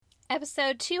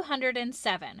Episode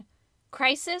 207,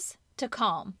 Crisis to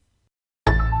Calm.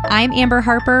 I'm Amber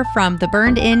Harper from the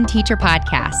Burned In Teacher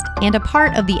Podcast and a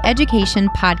part of the Education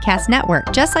Podcast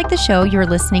Network, just like the show you're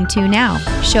listening to now.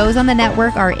 Shows on the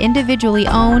network are individually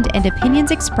owned and opinions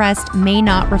expressed may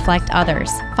not reflect others.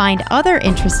 Find other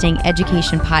interesting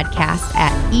education podcasts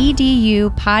at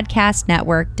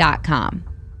edupodcastnetwork.com.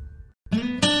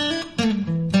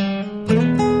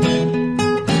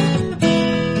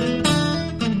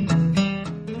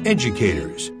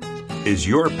 Educators, is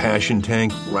your passion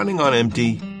tank running on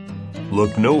empty?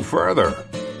 Look no further.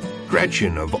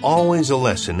 Gretchen of Always a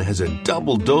Lesson has a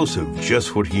double dose of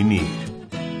just what you need.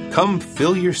 Come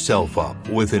fill yourself up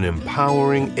with an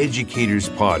empowering educators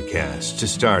podcast to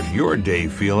start your day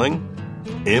feeling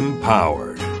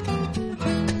empowered.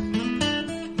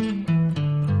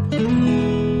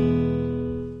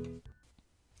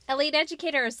 Elite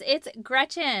educators, it's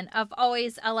Gretchen of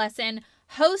Always a Lesson,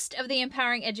 host of the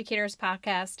Empowering Educators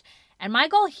Podcast. And my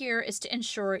goal here is to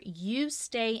ensure you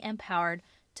stay empowered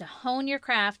to hone your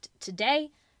craft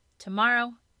today,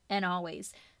 tomorrow, and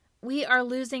always. We are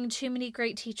losing too many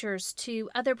great teachers to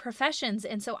other professions,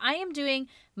 and so I am doing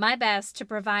my best to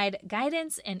provide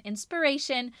guidance and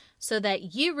inspiration so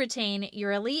that you retain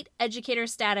your elite educator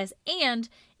status and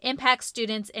impact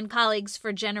students and colleagues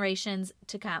for generations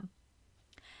to come.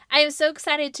 I am so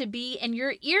excited to be in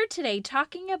your ear today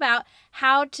talking about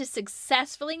how to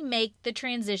successfully make the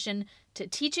transition to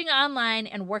teaching online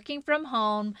and working from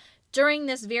home during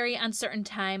this very uncertain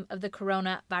time of the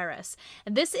coronavirus.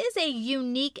 And this is a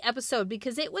unique episode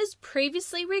because it was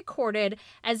previously recorded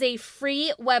as a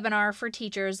free webinar for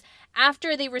teachers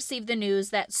after they received the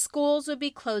news that schools would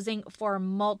be closing for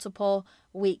multiple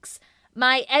weeks.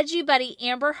 My edu buddy,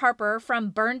 Amber Harper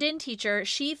from Burned In Teacher,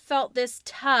 she felt this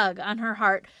tug on her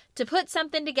heart to put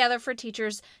something together for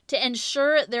teachers to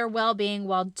ensure their well-being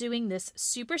while doing this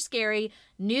super scary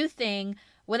new thing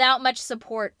without much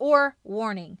support or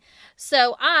warning.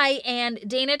 So I and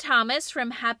Dana Thomas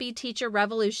from Happy Teacher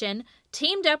Revolution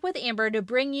teamed up with Amber to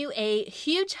bring you a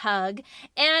huge hug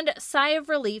and sigh of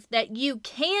relief that you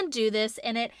can do this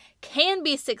and it can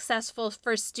be successful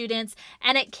for students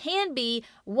and it can be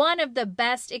one of the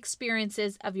best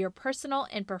experiences of your personal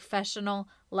and professional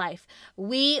life.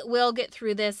 We will get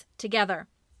through this together.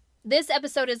 This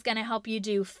episode is going to help you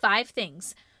do 5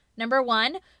 things. Number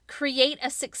 1, create a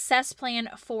success plan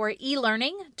for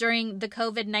e-learning during the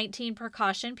COVID-19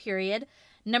 precaution period.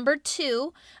 Number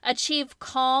 2, achieve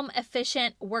calm,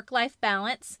 efficient work-life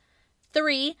balance.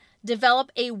 3,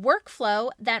 develop a workflow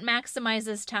that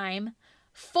maximizes time.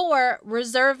 4,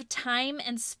 reserve time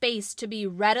and space to be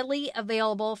readily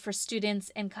available for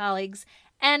students and colleagues.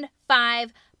 And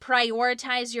 5,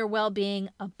 prioritize your well-being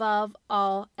above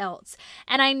all else.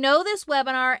 And I know this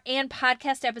webinar and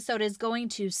podcast episode is going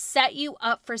to set you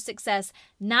up for success,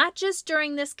 not just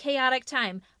during this chaotic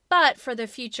time, but for the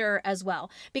future as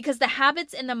well. Because the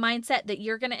habits and the mindset that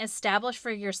you're going to establish for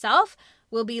yourself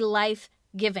will be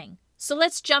life-giving. So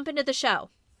let's jump into the show.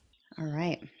 All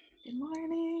right. Good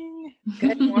morning.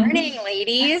 Good morning,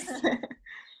 ladies.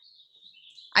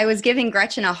 I was giving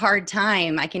Gretchen a hard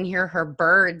time. I can hear her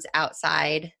birds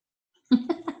outside.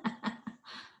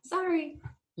 Sorry.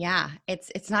 Yeah,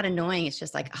 it's not annoying. It's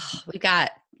just like, we've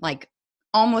got like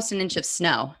almost an inch of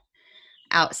snow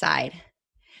outside.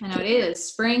 I know it is.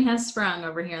 Spring has sprung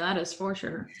over here. That is for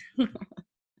sure.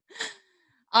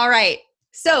 All right.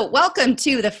 So welcome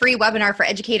to the free webinar for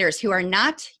educators who are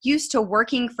not used to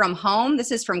working from home.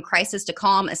 This is From Crisis to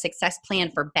Calm, a success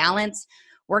plan for balance,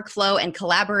 workflow, and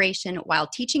collaboration while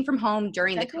teaching from home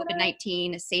during the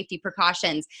COVID-19 safety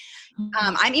precautions.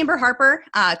 I'm Amber Harper,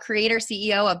 creator,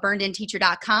 CEO of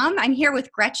BurnedInTeacher.com. I'm here with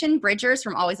Gretchen Bridgers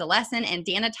from Always a Lesson and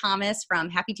Dana Thomas from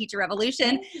Happy Teacher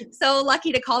Revolution. So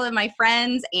lucky to call them my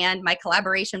friends and my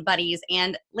collaboration buddies.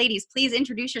 And ladies, please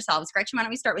introduce yourselves. Gretchen, why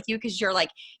don't we start with you because you're like,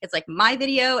 it's like my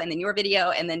video and then your video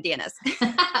and then Dana's.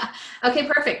 Okay,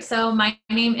 perfect. So my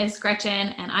name is Gretchen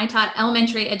and I taught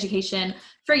elementary education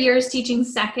for years, teaching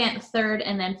 2nd, 3rd,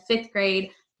 and then 5th grade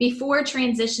before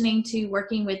transitioning to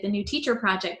working with the New Teacher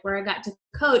Project, where I got to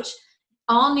coach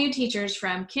all new teachers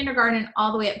from kindergarten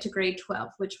all the way up to grade 12,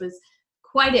 which was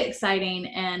quite exciting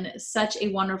and such a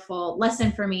wonderful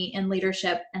lesson for me in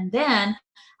leadership. And then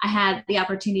I had the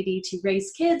opportunity to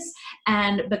raise kids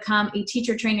and become a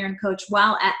teacher, trainer, and coach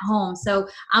while at home. So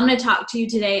I'm going to talk to you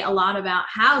today a lot about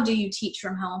how do you teach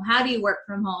from home? How do you work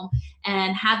from home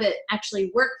and have it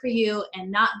actually work for you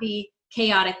and not be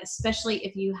chaotic, especially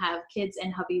if you have kids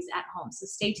and hubbies at home. So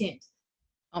stay tuned.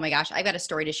 Oh my gosh, I've got a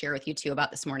story to share with you too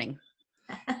about this morning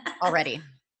already.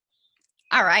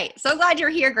 All right. So glad you're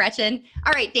here, Gretchen.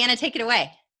 All right, Dana, take it away.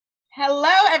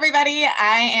 Hello, everybody.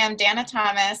 I am Dana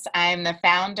Thomas. I'm the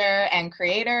founder and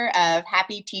creator of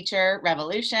Happy Teacher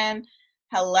Revolution.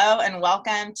 Hello and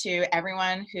welcome to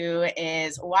everyone who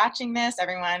is watching this,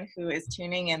 everyone who is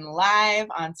tuning in live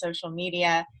on social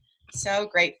media. So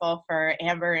grateful for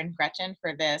Amber and Gretchen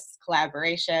for this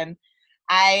collaboration.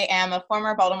 I am a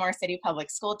former Baltimore City public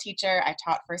school teacher. I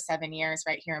taught for 7 years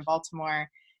right here in Baltimore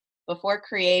before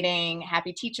creating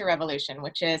Happy Teacher Revolution,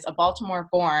 which is a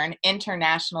Baltimore-born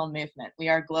international movement. We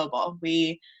are global.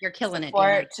 You're killing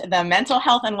support the mental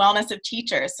health and wellness of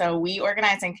teachers. So we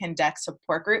organize and conduct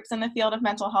support groups in the field of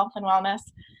mental health and wellness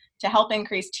to help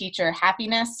increase teacher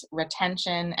happiness,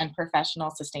 retention, and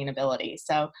professional sustainability.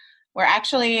 So we're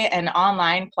actually an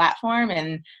online platform,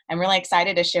 and I'm really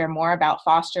excited to share more about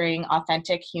fostering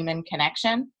authentic human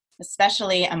connection,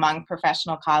 especially among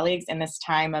professional colleagues in this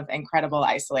time of incredible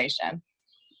isolation.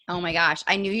 Oh my gosh,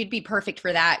 I knew you'd be perfect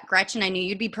for that. Gretchen, I knew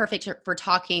you'd be perfect for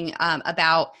talking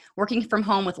about working from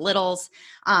home with littles.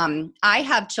 I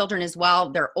have children as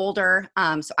well. They're older,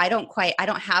 so I don't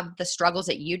have the struggles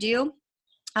that you do.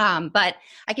 But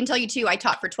I can tell you too, I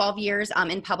taught for 12 years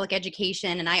in public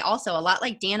education. And I also, a lot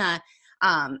like Dana,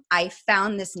 I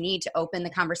found this need to open the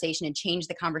conversation and change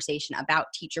the conversation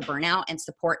about teacher burnout and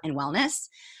support and wellness.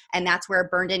 And that's where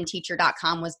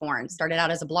burnedinteacher.com was born. Started out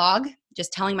as a blog,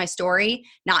 just telling my story,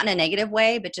 not in a negative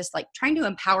way, but just like trying to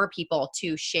empower people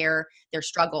to share their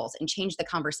struggles and change the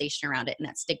conversation around it and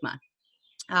that stigma.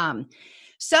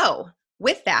 So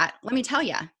with that, let me tell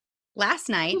you, last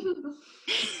night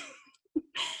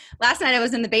I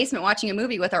was in the basement watching a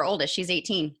movie with our oldest. She's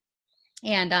 18.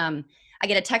 And I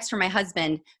get a text from my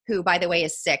husband, who, by the way,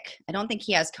 is sick. I don't think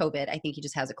he has COVID. I think he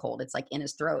just has a cold. It's like in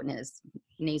his throat and his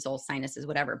nasal sinuses,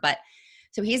 whatever. But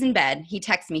so he's in bed. He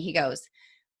texts me. He goes,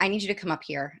 I need you to come up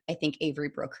here. I think Avery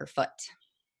broke her foot.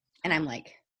 And I'm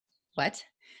like, what?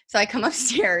 So I come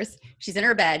upstairs. She's in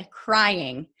her bed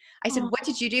crying. I said, what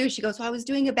did you do? She goes, well, I was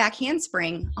doing a back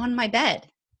handspring on my bed.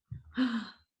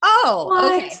 Oh,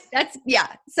 what? Okay. That's,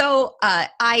 yeah. So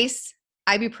ice,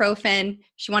 ibuprofen.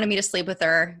 She wanted me to sleep with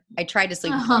her. I tried to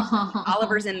sleep with her.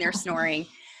 Oliver's in there snoring.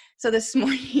 So this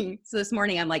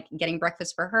morning I'm like getting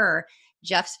breakfast for her.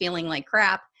 Jeff's feeling like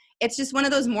crap. It's just one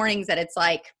of those mornings that it's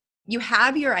like you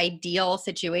have your ideal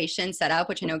situation set up,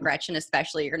 which I know Gretchen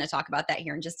especially, you're going to talk about that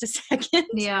here in just a second.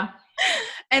 Yeah.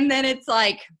 And then it's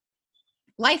like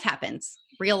life happens,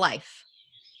 real life,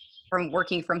 from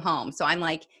working from home. So I'm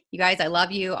like, you guys, I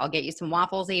love you. I'll get you some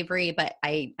waffles, Avery, but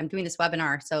I'm doing this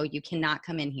webinar, so you cannot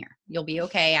come in here. You'll be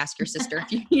okay. Ask your sister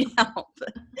if you need help.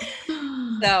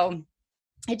 So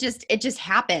it just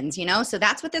happens, you know? So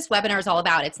that's what this webinar is all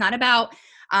about. It's not about,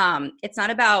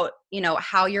 you know,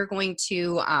 how you're going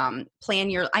to plan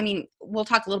we'll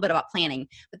talk a little bit about planning,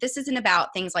 but this isn't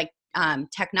about things like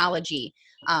technology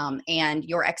and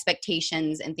your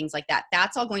expectations and things like that.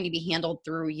 That's all going to be handled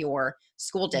through your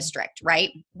school district,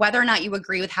 right? Whether or not you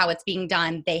agree with how it's being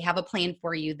done, they have a plan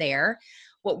for you there.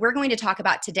 What we're going to talk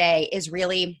about today is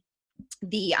really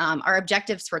our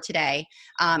objectives for today.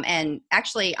 And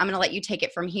actually, I'm going to let you take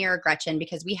it from here, Gretchen,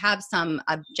 because we have some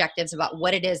objectives about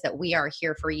what it is that we are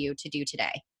here for you to do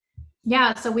today.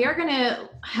 Yeah, so we are going to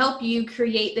help you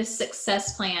create this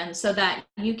success plan so that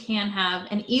you can have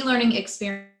an e-learning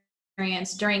experience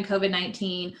during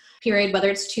COVID-19 period, whether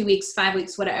it's 2 weeks, 5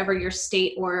 weeks, whatever your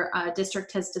state or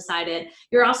district has decided.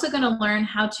 You're also going to learn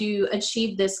how to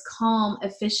achieve this calm,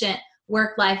 efficient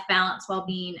work-life balance while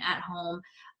being at home.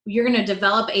 You're going to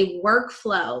develop a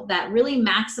workflow that really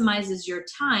maximizes your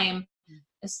time,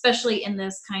 especially in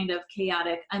this kind of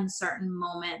chaotic, uncertain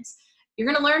moment. You're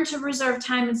going to learn to reserve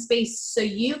time and space so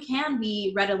you can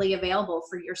be readily available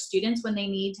for your students when they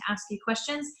need to ask you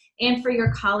questions and for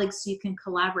your colleagues so you can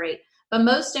collaborate. But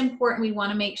most important, we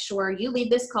want to make sure you leave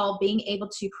this call being able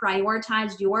to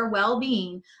prioritize your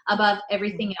well-being above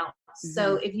everything else. Mm-hmm.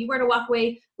 So if you were to walk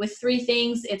away with 3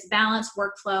 things, it's balance,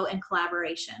 workflow, and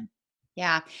collaboration.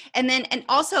 Yeah. And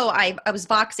also I was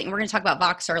Voxing. We're going to talk about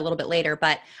Voxer a little bit later,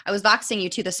 but I was Voxing you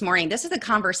too this morning. This is a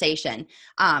conversation.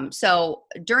 So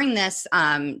during this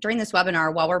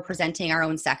webinar, while we're presenting our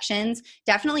own sections,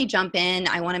 definitely jump in.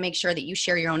 I want to make sure that you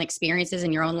share your own experiences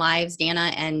in your own lives,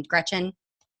 Dana and Gretchen.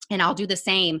 And I'll do the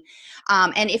same.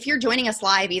 And if you're joining us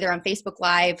live, either on Facebook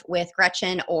Live with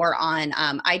Gretchen or on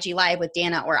IG Live with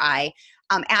Dana or I,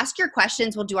 ask your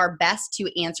questions. We'll do our best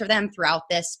to answer them throughout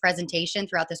this presentation,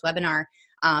 throughout this webinar,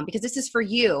 because this is for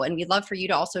you. And we'd love for you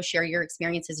to also share your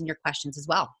experiences and your questions as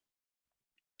well.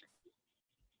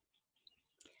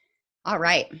 All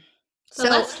right. So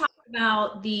let's talk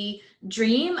about the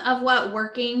dream of what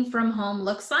working from home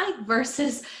looks like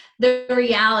versus the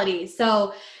reality.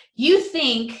 So, you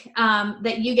think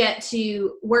that you get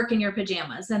to work in your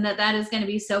pajamas and that is going to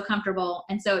be so comfortable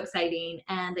and so exciting,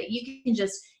 and that you can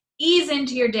just ease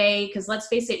into your day, because let's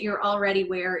face it, you're already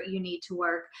where you need to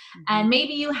work. And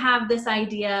maybe you have this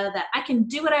idea that I can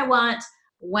do what I want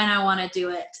when I want to do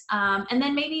it. And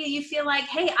then maybe you feel like,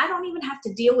 hey, I don't even have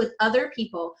to deal with other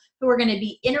people who are going to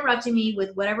be interrupting me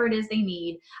with whatever it is they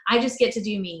need. I just get to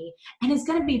do me. And it's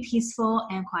going to be peaceful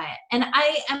and quiet. And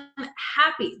I am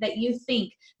happy that you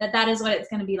think that that is what it's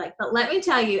going to be like. But let me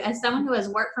tell you, as someone who has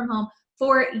worked from home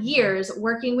for years,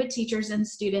 working with teachers and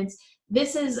students,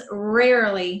 this is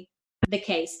rarely the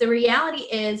case. The reality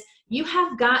is you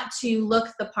have got to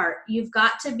look the part. You've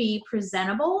got to be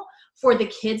presentable for the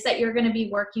kids that you're going to be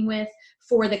working with,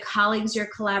 for the colleagues you're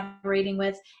collaborating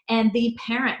with, and the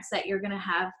parents that you're going to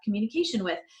have communication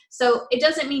with. So it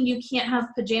doesn't mean you can't have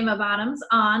pajama bottoms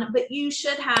on, but you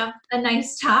should have a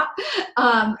nice top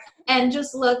and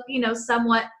just look,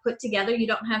 somewhat put together. You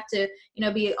don't have to,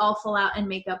 be all full out in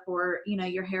makeup or,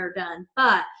 your hair done.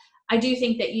 But I do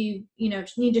think that you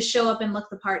need to show up and look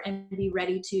the part and be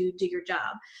ready to do your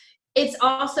job. It's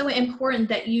also important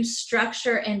that you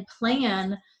structure and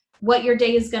plan what your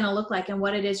day is going to look like and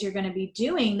what it is you're going to be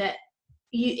doing. That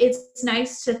it's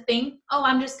nice to think, oh,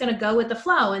 I'm just going to go with the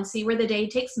flow and see where the day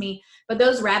takes me. But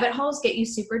those rabbit holes get you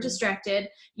super distracted.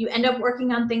 You end up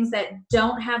working on things that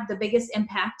don't have the biggest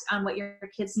impact on what your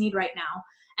kids need right now.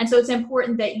 And so it's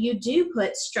important that you do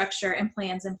put structure and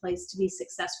plans in place to be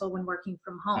successful when working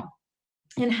from home.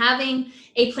 And having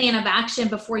a plan of action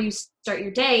before you start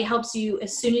your day helps you,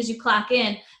 as soon as you clock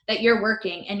in, that you're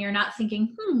working and you're not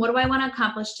thinking, what do I want to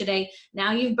accomplish today?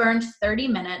 Now you've burned 30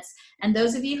 minutes. And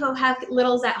those of you who have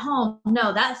littles at home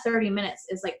know that 30 minutes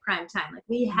is like prime time. Like,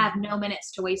 we have no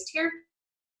minutes to waste here.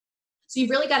 So you've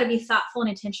really got to be thoughtful and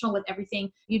intentional with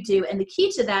everything you do. And the key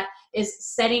to that is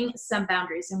setting some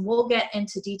boundaries. And we'll get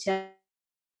into detail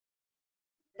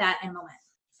that in a moment.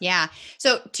 Yeah.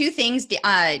 So 2 things,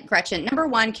 Gretchen. Number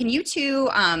 1, can you two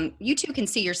can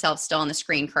see yourselves still on the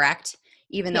screen, correct?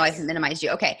 Even though I've minimized you.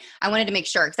 Okay. I wanted to make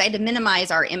sure, because I had to minimize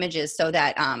our images so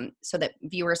that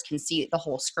viewers can see the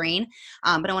whole screen.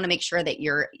 But I want to make sure that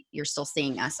you're still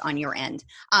seeing us on your end.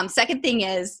 Second thing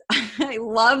is, I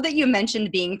love that you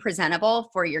mentioned being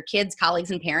presentable for your kids, colleagues,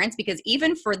 and parents, because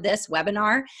even for this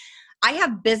webinar, I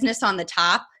have business on the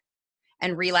top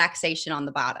and relaxation on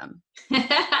the bottom.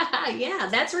 Yeah,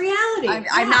 that's reality.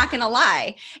 I'm not going to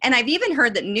lie. And I've even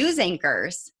heard that news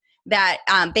anchors, that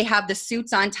they have the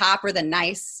suits on top or the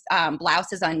nice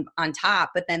blouses on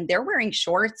top, but then they're wearing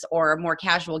shorts or more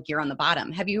casual gear on the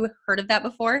bottom. Have you heard of that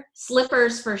before?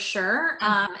 Slippers for sure,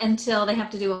 until they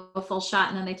have to do a full shot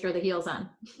and then they throw the heels on.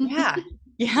 Yeah.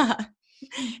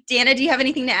 Deanna, do you have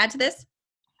anything to add to this?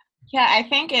 Yeah, I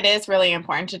think it is really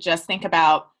important to just think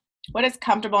about what is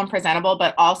comfortable and presentable,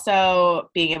 but also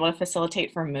being able to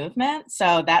facilitate for movement.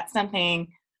 So that's something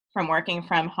from working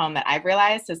from home that I've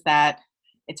realized, is that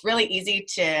it's really easy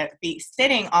to be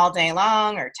sitting all day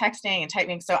long or texting and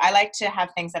typing. So I like to have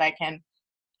things that I can,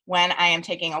 when I am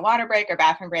taking a water break or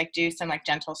bathroom break, do some like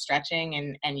gentle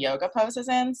stretching and yoga poses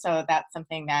in. So that's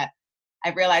something that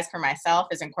I've realized for myself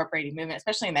is incorporating movement,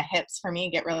 especially in the hips for me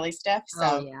get really stiff.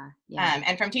 So,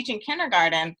 and from teaching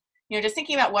kindergarten, just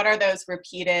thinking about what are those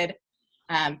repeated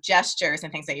gestures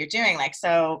and things that you're doing. Like,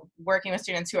 so working with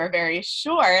students who are very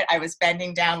short, I was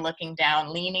bending down, looking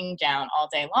down, leaning down all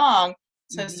day long.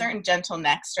 So certain gentle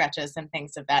neck stretches and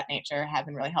things of that nature have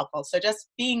been really helpful. So just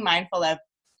being mindful of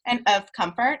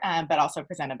comfort, but also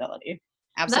presentability.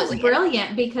 Absolutely. That's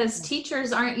brilliant, because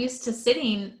teachers aren't used to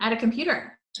sitting at a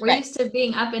computer. We're used to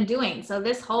being up and doing. So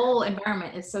this whole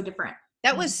environment is so different.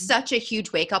 That was such a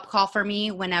huge wake-up call for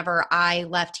me whenever I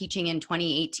left teaching in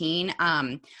 2018.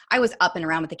 I was up and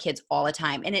around with the kids all the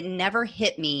time, and it never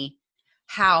hit me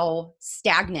how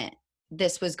stagnant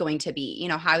this was going to be,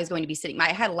 how I was going to be sitting.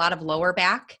 I had a lot of lower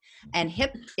back and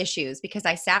hip issues because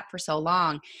I sat for so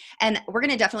long. And we're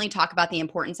going to definitely talk about the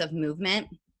importance of movement,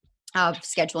 of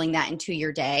scheduling that into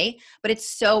your day. But it's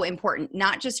so important,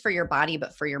 not just for your body,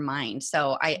 but for your mind.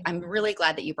 So I'm really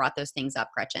glad that you brought those things up,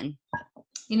 Gretchen.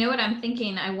 You know what I'm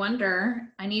thinking? I wonder,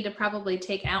 I need to probably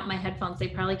take out my headphones. They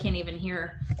probably can't even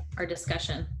hear our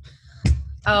discussion.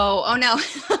 Oh no.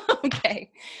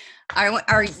 Okay.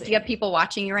 Do you have people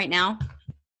watching you right now?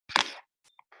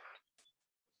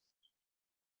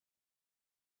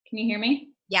 Can you hear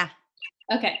me? Yeah.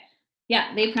 Okay.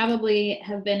 Yeah, they probably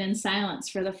have been in silence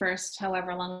for the first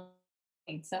however long.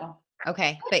 So.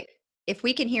 Okay, but if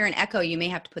we can hear an echo, you may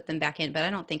have to put them back in, but I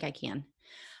don't think I can.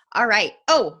 All right.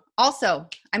 Oh, also,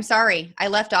 I'm sorry, I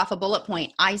left off a bullet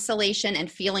point. Isolation and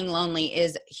feeling lonely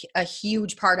is a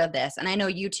huge part of this. And I know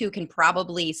you two can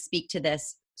probably speak to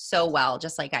this so well,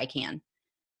 just like I can.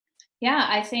 Yeah,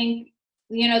 I think,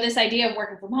 this idea of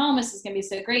working from home is going to be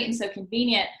so great and so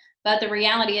convenient, but the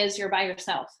reality is you're by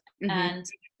yourself. Mm-hmm. And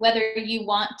whether you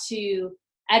want to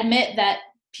admit that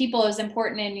people is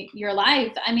important in your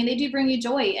life, I mean, they do bring you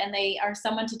joy and they are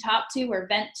someone to talk to or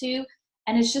vent to.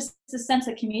 And it's just a sense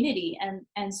of community.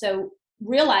 And so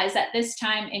realize that this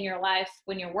time in your life,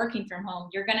 when you're working from home,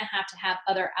 you're going to have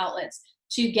other outlets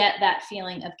to get that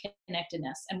feeling of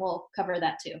connectedness. And we'll cover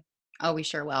that too. Oh, we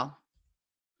sure will.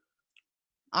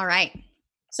 All right.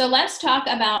 So let's talk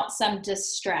about some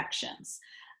distractions.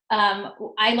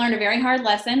 I learned a very hard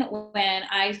lesson when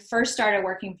I first started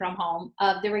working from home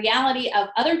of the reality of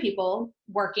other people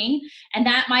working. And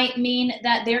that might mean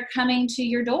that they're coming to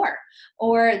your door,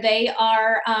 or they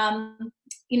are,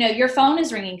 your phone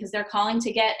is ringing because they're calling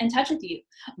to get in touch with you,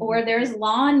 or there's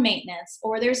lawn maintenance,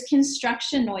 or there's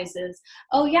construction noises.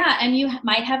 Oh yeah. And you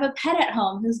might have a pet at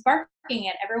home who's barking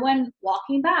at everyone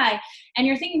walking by. And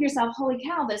you're thinking to yourself, holy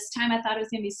cow, this time I thought it was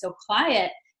going to be so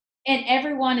quiet. And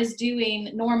everyone is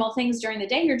doing normal things during the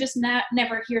day. You're just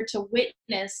never here to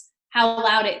witness how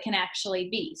loud it can actually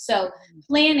be. So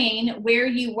planning where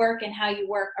you work and how you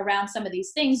work around some of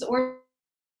these things, or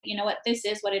you know what, this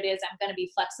is what it is. I'm going to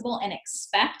be flexible and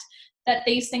expect that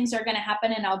these things are going to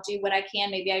happen, and I'll do what I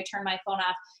can. Maybe I turn my phone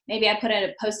off. Maybe I put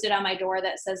a post-it on my door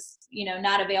that says,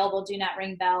 not available, do not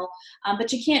ring bell.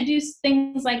 But you can't do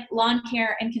things like lawn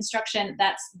care and construction.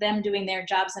 That's them doing their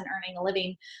jobs and earning a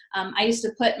living. I used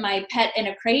to put my pet in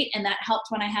a crate, and that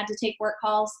helped when I had to take work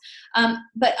calls.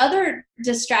 But other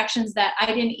distractions that I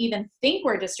didn't even think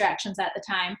were distractions at the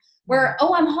time where,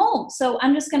 I'm home, so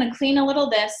I'm just going to clean a little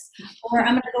this, or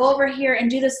I'm going to go over here and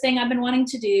do this thing I've been wanting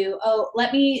to do. Oh,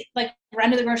 let me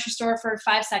run to the grocery store for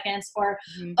 5 seconds, or,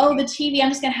 the TV, I'm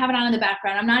just going to have it on in the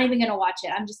background. I'm not even going to watch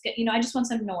it. I'm just, I just want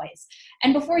some noise.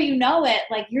 And before you know it,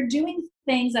 you're doing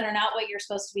things that are not what you're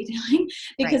supposed to be doing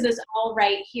because It's all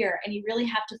right here. And you really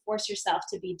have to force yourself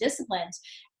to be disciplined.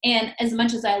 And as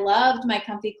much as I loved my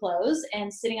comfy clothes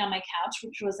and sitting on my couch,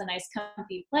 which was a nice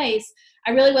comfy place,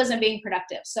 I really wasn't being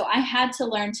productive. So I had to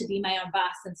learn to be my own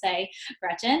boss and say,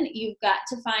 Gretchen, you've got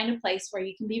to find a place where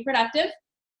you can be productive.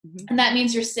 And that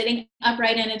means you're sitting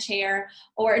upright in a chair,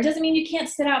 or it doesn't mean you can't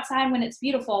sit outside when it's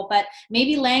beautiful, but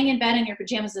maybe laying in bed in your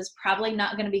pajamas is probably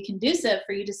not going to be conducive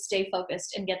for you to stay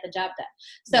focused and get the job done.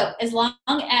 So as long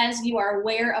as you are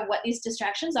aware of what these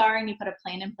distractions are and you put a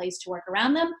plan in place to work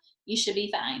around them, you should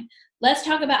be fine. Let's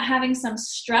talk about having some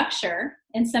structure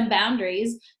and some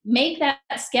boundaries. Make that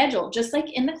schedule. Just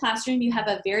like in the classroom, you have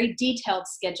a very detailed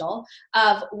schedule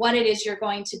of what it is you're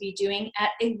going to be doing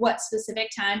at what specific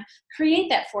time. Create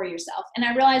that for yourself. And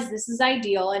I realize this is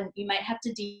ideal and you might have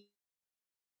to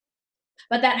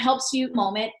but that helps you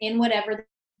moment in whatever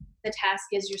the task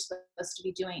is you're supposed to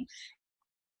be doing.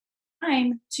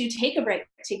 Time to take a break,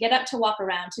 to get up, to walk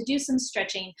around, to do some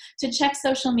stretching, to check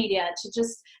social media, to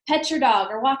just pet your dog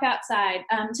or walk outside,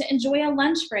 to enjoy a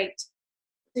lunch break,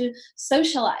 to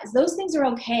socialize. Those things are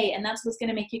okay, and that's what's going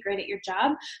to make you great at your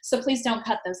job. So please don't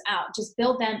cut those out. Just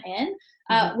build them in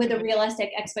with a realistic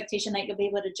expectation that you'll be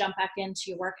able to jump back into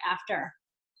your work after.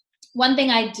 One thing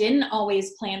I didn't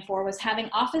always plan for was having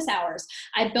office hours.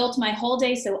 I built my whole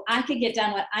day so I could get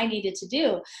done what I needed to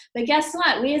do. But guess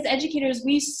what? We as educators,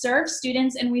 we serve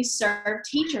students and we serve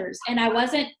teachers. And I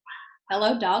wasn't,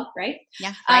 hello dog, right?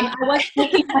 Yeah. Right. I wasn't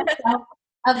making myself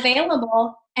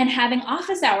available and having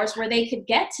office hours where they could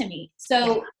get to me.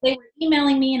 So they were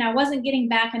emailing me and I wasn't getting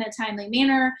back in a timely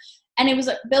manner. And it was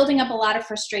building up a lot of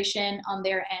frustration on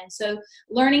their end. So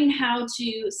learning how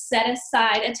to set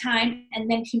aside a time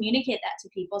and then communicate that to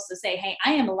people. So say, hey,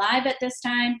 I am live at this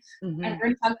time. I'm going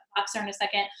to talk to Boxer in a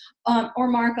second, or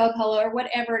Marco Polo, or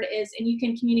whatever it is. And you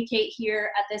can communicate here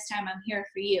at this time. I'm here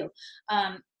for you.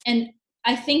 And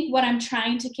I think what I'm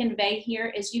trying to convey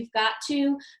here is you've got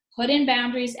to put in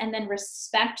boundaries and then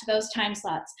respect those time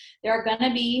slots. There are going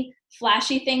to be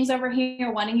flashy things over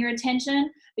here wanting your attention,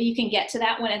 but you can get to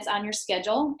that when it's on your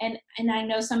schedule. And I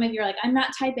know some of you are like, I'm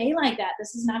not type A like that.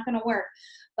 This is not going to work.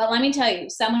 But let me tell you,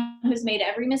 someone who's made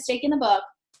every mistake in the book,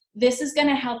 this is going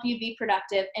to help you be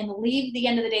productive and leave the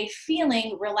end of the day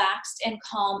feeling relaxed and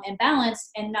calm and balanced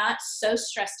and not so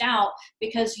stressed out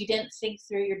because you didn't think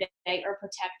through your day or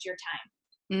protect your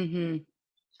time.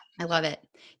 I love it.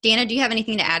 Dana, do you have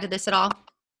anything to add to this at all?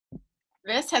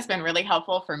 This has been really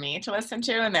helpful for me to listen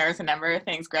to. And there's a number of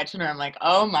things, Gretchen, where I'm like,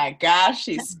 oh my gosh,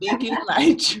 she's speaking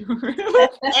my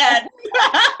truth.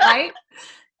 Right?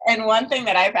 And one thing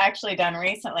that I've actually done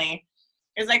recently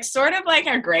is sort of like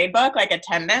a grade book, like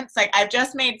attendance. I've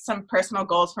just made some personal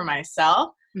goals for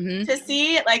myself Mm-hmm. to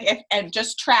see like if, and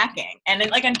just tracking and in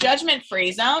like a judgment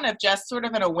free zone of just sort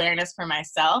of an awareness for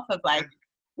myself of like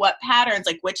what patterns,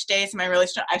 like which days am I really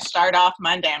I start off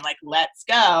Monday, I'm like, let's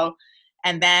go.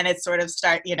 And then it's sort of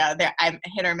start, there I'm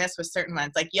hit or miss with certain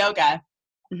ones, like yoga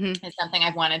is something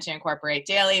I've wanted to incorporate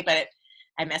daily, but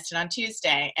I missed it on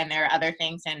Tuesday. And there are other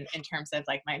things in terms of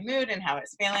like my mood and how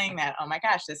it's feeling that, oh my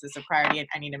gosh, this is a priority and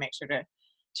I need to make sure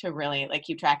to really like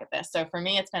keep track of this. So for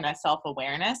me, it's been a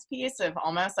self-awareness piece of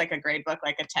almost like a grade book,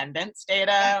 like attendance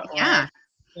data or,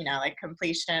 like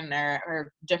completion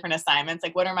or different assignments.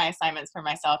 Like what are my assignments for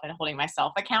myself and holding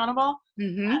myself accountable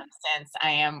since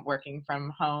I am working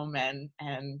from home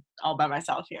and all by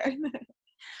myself here.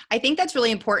 I think that's really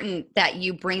important that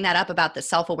you bring that up about the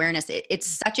self-awareness. It's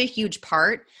such a huge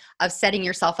part of setting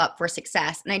yourself up for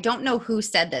success. And I don't know who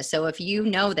said this. So if you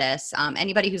know this,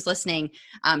 anybody who's listening,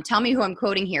 tell me who I'm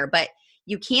quoting here, but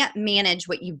you can't manage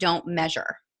what you don't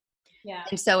measure. Yeah.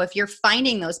 And so if you're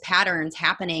finding those patterns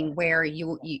happening where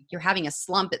you're having a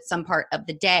slump at some part of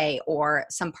the day or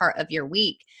some part of your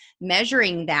week,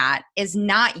 measuring that is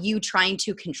not you trying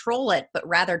to control it, but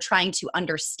rather trying to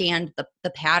understand the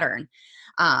pattern.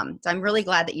 So I'm really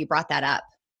glad that you brought that up.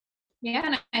 Yeah,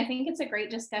 and I think it's a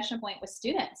great discussion point with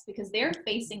students because they're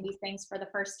facing these things for the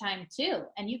first time too.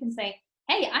 And you can say,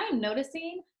 hey, I am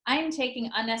noticing I'm taking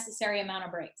unnecessary amount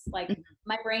of breaks. Like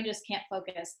my brain just can't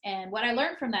focus. And what I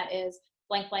learned from that is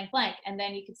blank, blank, blank. And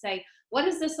then you could say, what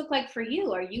does this look like for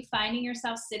you? Are you finding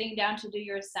yourself sitting down to do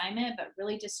your assignment, but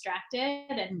really distracted?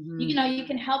 And, you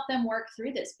can help them work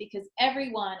through this because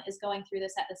everyone is going through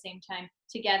this at the same time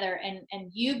together.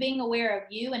 And you being aware of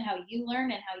you and how you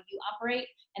learn and how you operate,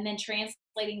 and then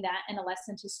translating that in a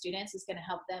lesson to students is going to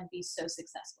help them be so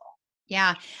successful.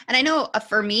 Yeah. And I know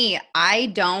for me,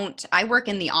 I work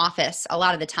in the office a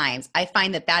lot of the times. I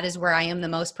find that is where I am the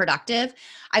most productive.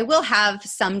 I will have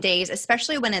some days,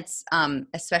 especially when it's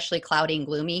especially cloudy and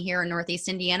gloomy here in Northeast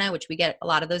Indiana, which we get a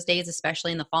lot of those days,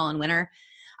 especially in the fall and winter.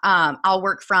 I'll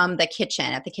work from the kitchen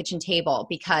at the kitchen table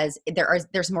because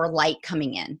there's more light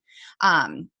coming in.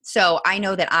 So I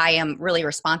know that I am really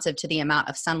responsive to the amount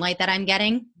of sunlight that I'm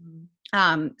getting.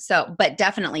 But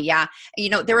definitely, yeah.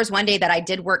 There was one day that I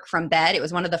did work from bed. It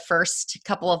was one of the first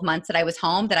couple of months that I was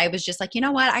home that I was just like, you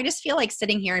know what? I just feel like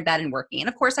sitting here in bed and working. And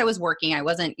of course I was working. I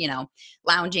wasn't,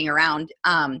 lounging around.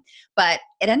 But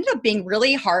it ended up being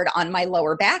really hard on my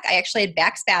lower back. I actually had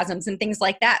back spasms and things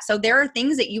like that. So there are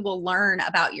things that you will learn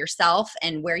about yourself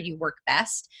and where you work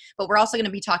best. But we're also going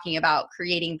to be talking about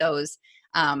creating those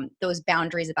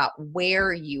boundaries about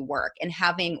where you work and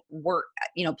having work,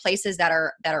 places that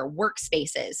are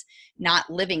workspaces, not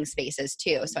living spaces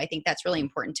too. So I think that's really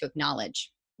important to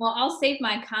acknowledge. Well, I'll save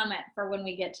my comment for when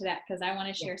we get to that because I want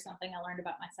to share something I learned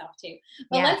about myself too.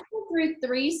 But let's go through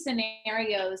 3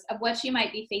 scenarios of what you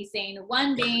might be facing.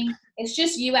 One being it's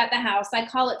just you at the house. I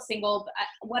call it single.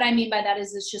 But what I mean by that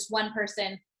is it's just one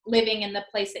person living in the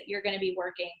place that you're going to be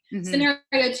working. Scenario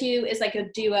 2 is like a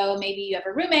duo. Maybe you have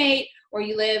a roommate or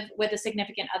you live with a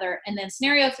significant other. And then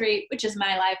scenario 3, which is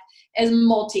my life, is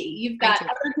multi. You've got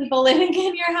other people living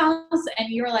in your house and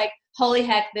you're like, holy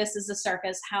heck, this is a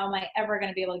circus. How am I ever going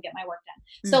to be able to get my work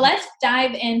done? So let's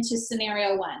dive into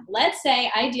scenario 1. Let's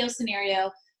say ideal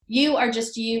scenario, you are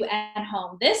just you at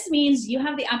home. This means you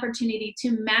have the opportunity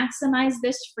to maximize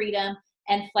this freedom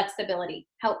and flexibility.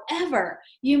 However,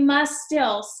 you must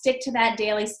still stick to that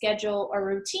daily schedule or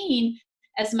routine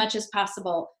as much as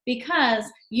possible because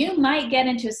you might get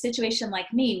into a situation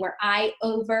like me where I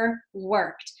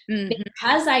overworked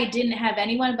because I didn't have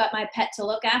anyone but my pet to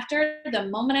look after. The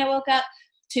moment I woke up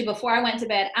to before I went to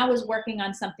bed, I was working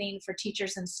on something for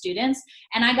teachers and students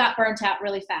and I got burnt out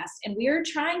really fast. And we were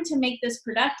trying to make this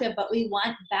productive, but we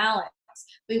want balance.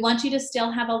 We want you to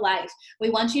still have a life. We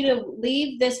want you to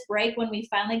leave this break when we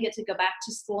finally get to go back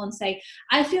to school and say,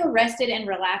 I feel rested and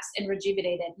relaxed and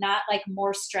rejuvenated, not like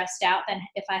more stressed out than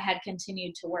if I had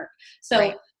continued to work.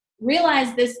 So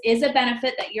realize this is a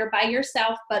benefit that you're by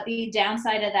yourself, but the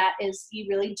downside of that is you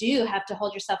really do have to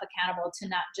hold yourself accountable to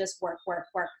not just work.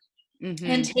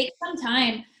 And take some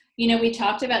time. We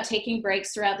talked about taking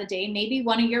breaks throughout the day. Maybe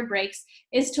one of your breaks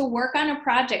is to work on a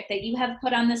project that you have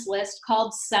put on this list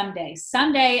called someday.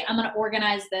 Someday I'm going to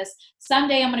organize this.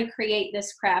 Someday I'm going to create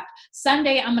this craft.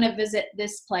 Someday I'm going to visit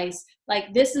this place.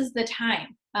 Like this is the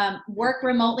time. Work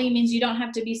remotely means you don't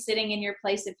have to be sitting in your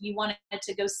place if you wanted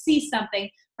to go see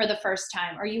something for the first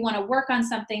time, or you want to work on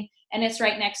something and it's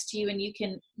right next to you and you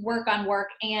can work on work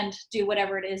and do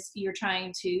whatever it is you're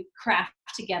trying to craft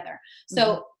together.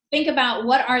 So think about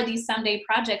what are these someday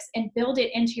projects and build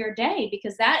it into your day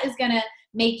because that is going to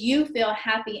make you feel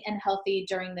happy and healthy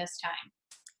during this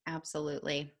time.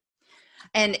 Absolutely.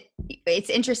 And it's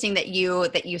interesting that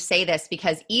you say this,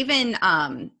 because even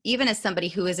as somebody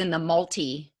who is in the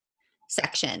multi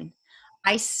section,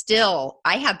 I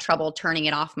have trouble turning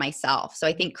it off myself. So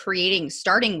I think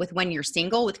starting with when you're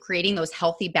single, with creating those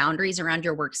healthy boundaries around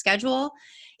your work schedule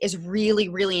is really,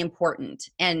 really important.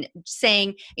 And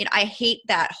saying, I hate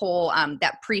that whole,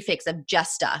 that prefix of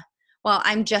justa. Well,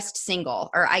 I'm just single,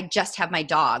 or I just have my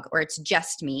dog, or it's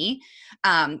just me.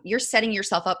 You're setting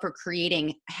yourself up for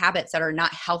creating habits that are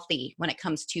not healthy when it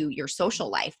comes to your social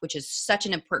life, which is such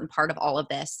an important part of all of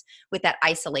this, with that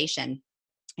isolation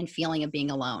and feeling of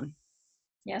being alone.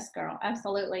 Yes, girl,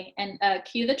 absolutely. And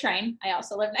cue the train. I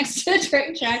also live next to a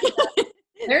train track. So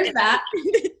there's that.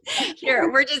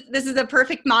 Here, this is a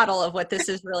perfect model of what this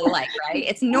is really like, right?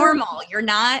 It's normal. You're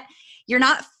not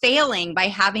failing by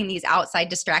having these outside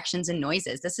distractions and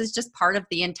noises. This is just part of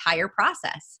the entire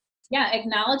process. Yeah,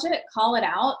 acknowledge it, call it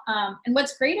out. And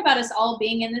what's great about us all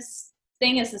being in this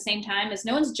thing at the same time is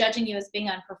no one's judging you as being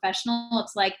unprofessional.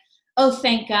 It's like, oh,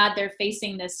 thank God they're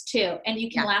facing this too. And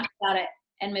you can laugh about it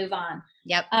and move on.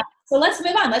 Yep. So let's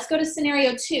move on. Let's go to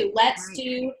scenario 2. Let's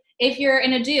do, if you're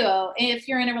in a duo, if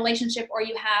you're in a relationship, or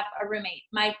you have a roommate.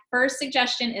 My first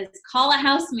suggestion is call a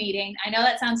house meeting. I know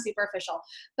that sounds superficial,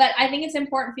 but I think it's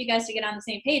important for you guys to get on the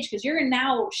same page, because you're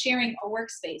now sharing a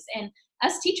workspace. And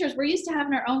us teachers, we're used to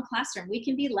having our own classroom. We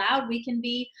can be loud, we can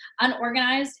be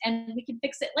unorganized, and we can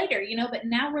fix it later, but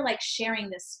now we're like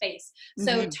sharing this space.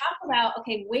 So talk about,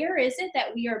 okay, where is it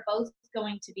that we are both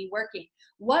going to be working?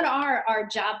 What are our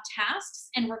job tasks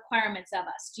and requirements of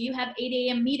us? Do you have 8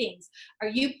 a.m. meetings? Are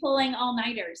you pulling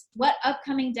all-nighters? What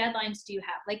upcoming deadlines do you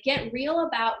have? Like, get real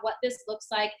about what this looks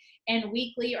like in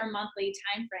weekly or monthly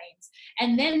timeframes.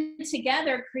 And then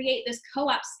together create this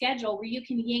co-op schedule where you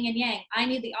can yin and yang. I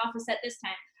need the office at this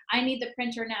time. I need the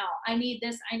printer now. I need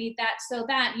this, I need that, so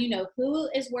that you know who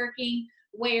is working,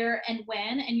 where, and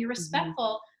when, and you're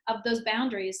respectful of those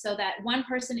boundaries, so that one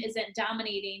person isn't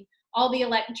dominating all the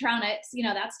electronics.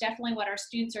 That's definitely what our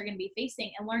students are going to be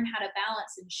facing, and learn how to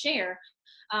balance and share.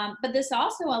 But this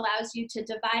also allows you to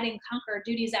divide and conquer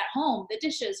duties at home, the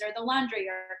dishes or the laundry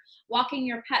or walking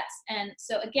your pets. And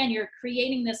so again, you're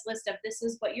creating this list of, this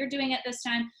is what you're doing at this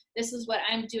time, this is what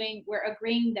I'm doing. We're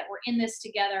agreeing that we're in this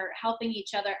together, helping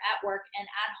each other at work and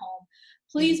at home.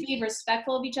 Please be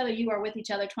respectful of each other. You are with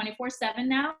each other 24/7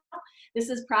 now. This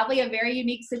is probably a very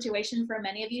unique situation for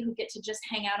many of you who get to just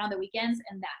hang out on the weekends,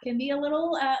 and that can be a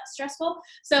little stressful.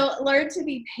 So learn to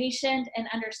be patient and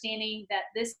understanding that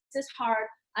this is hard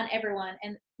on everyone.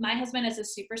 And my husband has a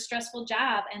super stressful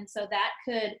job, and so that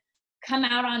could come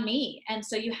out on me. And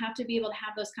so you have to be able to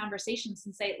have those conversations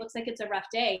and say, it looks like it's a rough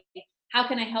day. How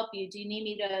can I help you? Do you need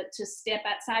me to step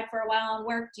outside for a while and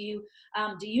work? Do you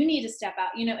need to step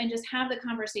out? And just have the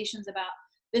conversations about,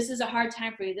 this is a hard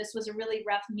time for you. This was a really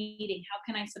rough meeting. How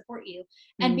can I support you?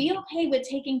 And be okay with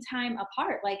taking time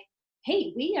apart. Like,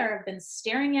 hey, we have been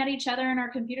staring at each other in our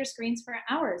computer screens for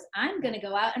hours. I'm going to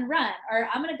go out and run, or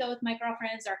I'm going to go with my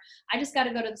girlfriends, or I just got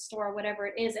to go to the store, or whatever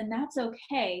it is. And that's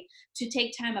okay to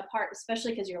take time apart,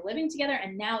 especially because you're living together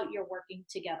and now you're working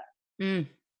together.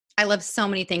 I love so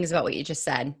many things about what you just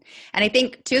said. And I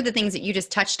think 2 of the things that you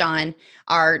just touched on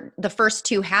are the first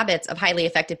 2 habits of highly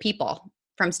effective people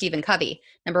from Stephen Covey.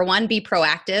 Number 1, be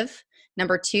proactive.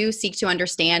 Number 2, seek to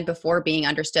understand before being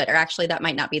understood. Or actually, that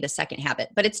might not be the second habit,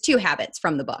 but it's 2 habits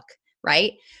from the book,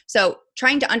 right? So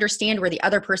trying to understand where the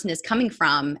other person is coming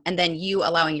from, and then you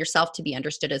allowing yourself to be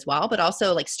understood as well, but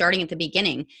also like starting at the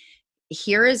beginning.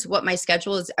 Here is what my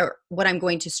schedule is, or what I'm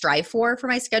going to strive for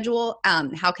my schedule.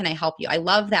 How can I help you? I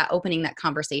love that, opening that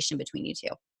conversation between you 2.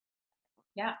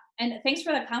 Yeah. And thanks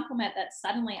for the compliment that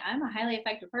suddenly I'm a highly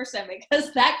effective person,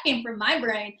 because that came from my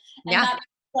brain. And yeah.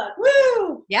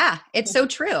 Woo! Yeah, it's so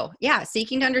true. Yeah.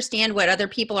 Seeking to understand what other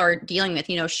people are dealing with,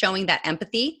 showing that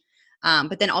empathy,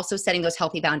 but then also setting those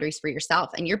healthy boundaries for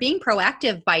yourself. And you're being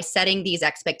proactive by setting these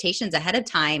expectations ahead of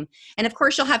time. And of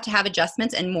course, you'll have to have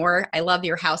adjustments and more. I love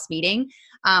your house meeting.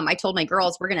 I told my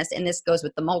girls, and this goes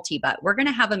with the multi, but we're going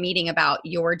to have a meeting about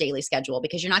your daily schedule,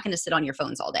 because you're not going to sit on your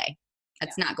phones all day.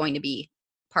 That's not going to be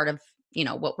part of,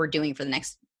 what we're doing for the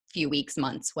next few weeks,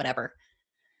 months, whatever.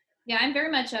 Yeah, I'm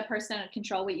very much a person of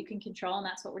control what you can control, and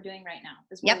that's what we're doing right now,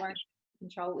 is we're learning to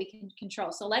control what we can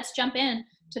control. So let's jump in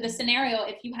to the scenario.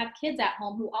 If you have kids at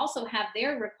home who also have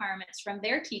their requirements from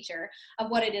their teacher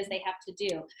of what it is they have to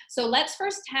do. So let's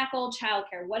first tackle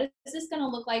childcare. What is this going to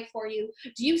look like for you?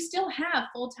 Do you still have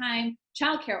full-time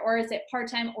childcare, or is it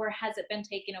part-time, or has it been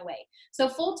taken away? So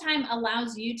full-time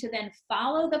allows you to then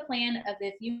follow the plan of,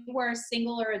 if you were a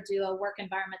single or a duo work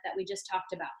environment that we just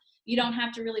talked about. You don't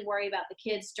have to really worry about the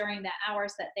kids during the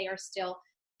hours that they are still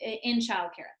in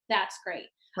childcare. That's great.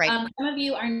 Right. Some of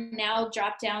you are now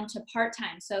dropped down to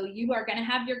part-time. So you are going to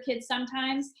have your kids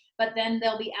sometimes, but then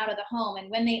they'll be out of the home.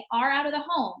 And when they are out of the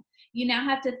home, you now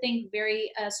have to think very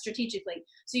strategically.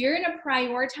 So you're going to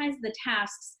prioritize the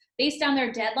tasks based on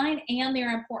their deadline and their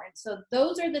importance. So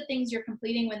those are the things you're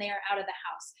completing when they are out of the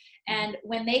house. And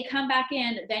when they come back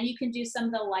in, then you can do some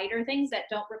of the lighter things that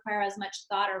don't require as much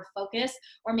thought or focus,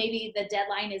 or maybe the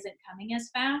deadline isn't coming as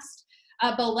fast.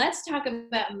 But let's talk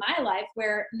about my life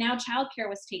where now childcare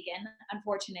was taken,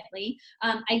 unfortunately.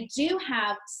 I do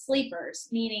have sleepers,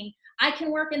 meaning I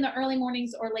can work in the early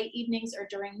mornings or late evenings or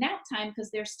during nap time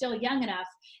because they're still young enough.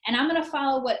 And I'm going to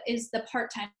follow what is the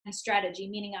part-time strategy,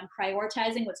 meaning I'm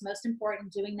prioritizing what's most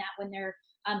important, doing that when they're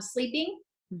sleeping.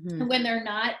 And when they're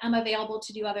not, I'm available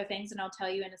to do other things, and I'll tell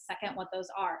you in a second what those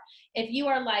are. If you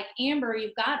are like Amber,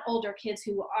 you've got older kids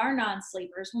who are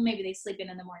non-sleepers, well, maybe they sleep in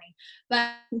the morning,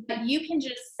 but you can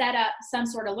just set up some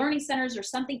sort of learning centers or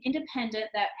something independent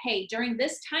that, hey, during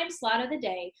this time slot of the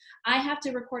day, I have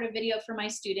to record a video for my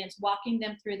students walking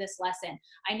them through this lesson.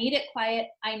 I need it quiet.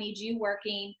 I need you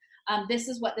working. This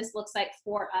is what this looks like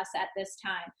for us at this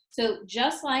time. So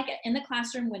just like in the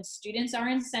classroom, when students are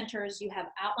in centers, you have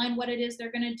outlined what it is they're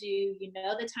going to do, you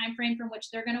know the time frame from which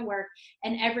they're going to work,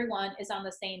 and everyone is on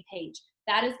the same page.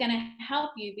 That is going to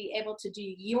help you be able to do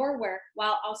your work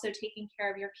while also taking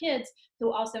care of your kids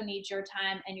who also need your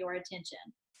time and your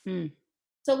attention.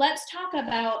 So let's talk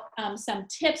about some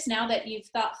tips now that you've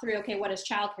thought through, okay, what does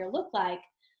childcare look like?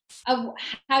 Of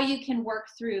how you can work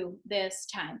through this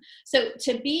time. So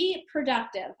to be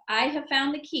productive, I have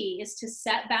found the key is to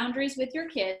set boundaries with your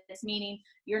kids, meaning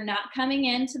you're not coming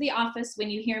into the office when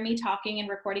you hear me talking and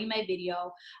recording my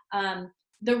video.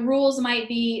 The rules might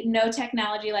be no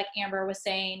technology, like Amber was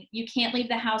saying. You can't leave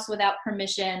the house without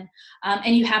permission,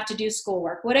 and you have to do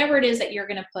schoolwork, whatever it is that you're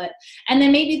going to put. And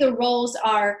then maybe the roles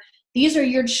are, these are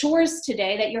your chores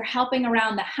today that you're helping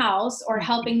around the house or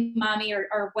helping mommy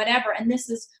or whatever. And this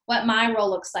is what my role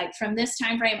looks like. From this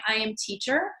time frame, I am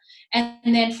teacher. And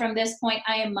then from this point,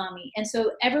 I am mommy. And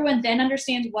so everyone then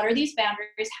understands, what are these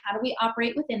boundaries? How do we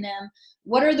operate within them?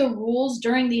 What are the rules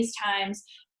during these times?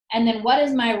 And then what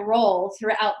is my role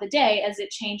throughout the day as it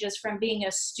changes from being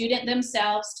a student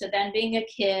themselves to then being a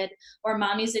kid, or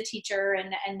mommy's a teacher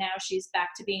and now she's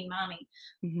back to being mommy.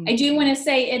 I do want to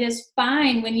say it is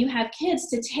fine when you have kids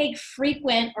to take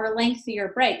frequent or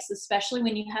lengthier breaks, especially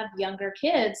when you have younger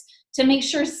kids, to make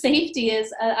sure safety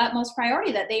is utmost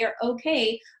priority, that they are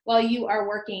okay while you are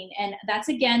working. And that's,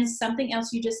 again, something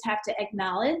else you just have to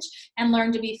acknowledge and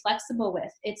learn to be flexible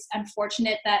with. It's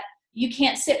unfortunate that you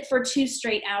can't sit for 2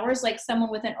 straight hours like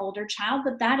someone with an older child,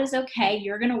 but that is okay.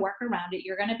 You're going to work around it.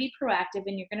 You're going to be proactive,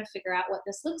 and you're going to figure out what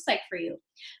this looks like for you.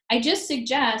 I just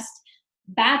suggest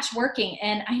batch working.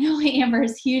 And I know Amber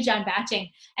is huge on batching.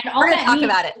 And all We're going to that talk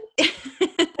about it.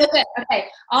 Okay.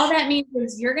 All that means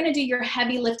is you're going to do your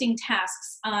heavy lifting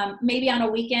tasks, maybe on a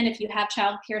weekend if you have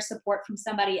childcare support from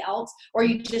somebody else, or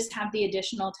you just have the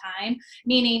additional time,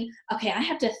 meaning, okay, I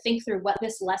have to think through what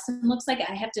this lesson looks like.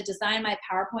 I have to design my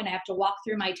PowerPoint. I have to walk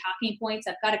through my talking points.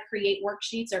 I've got to create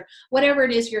worksheets or whatever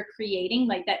it is you're creating,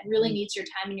 like that really needs your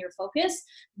time and your focus.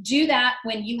 Do that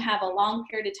when you have a long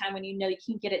period of time when you know you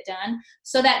can get it done,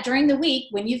 so that during the week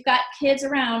when you've got kids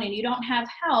around and you don't have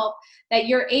help, that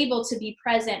you're able to be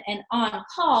present and on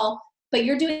call, but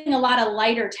you're doing a lot of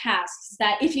lighter tasks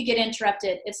that if you get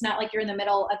interrupted, it's not like you're in the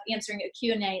middle of answering a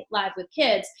Q&A live with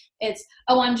kids. It's,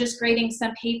 oh, I'm just grading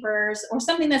some papers, or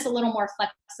something that's a little more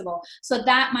flexible. So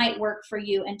that might work for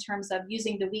you in terms of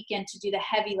using the weekend to do the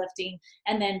heavy lifting,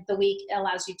 and then the week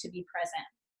allows you to be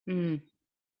present.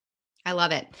 I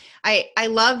love it. I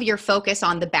love your focus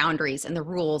on the boundaries and the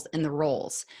rules and the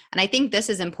roles. And I think this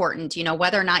is important,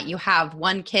 whether or not you have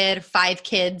 1 kid, 5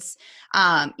 kids,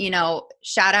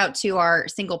 shout out to our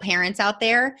single parents out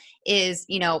there, is,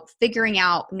 figuring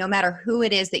out, no matter who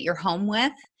it is that you're home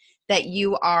with, that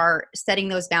you are setting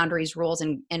those boundaries, rules,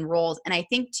 and roles. And I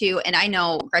think too, and I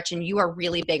know, Gretchen, you are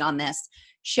really big on this,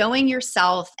 showing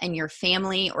yourself and your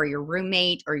family or your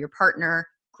roommate or your partner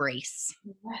grace.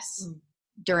 Yes.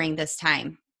 During this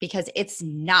time, because it's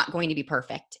not going to be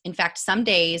perfect. In fact, some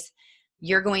days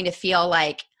you're going to feel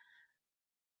like,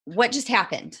 what just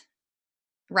happened?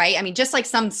 Right? I mean, just like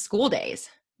some school days,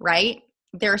 right?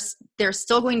 There's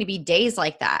still going to be days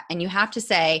like that. And you have to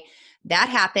say, that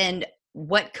happened.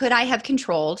 What could I have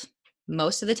controlled?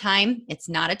 Most of the time, it's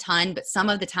not a ton, but some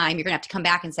of the time you're going to have to come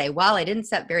back and say, well, I didn't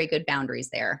set very good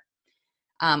boundaries there.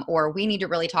 Or we need to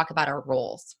really talk about our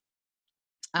roles.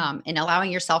 And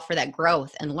allowing yourself for that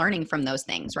growth and learning from those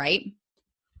things, right?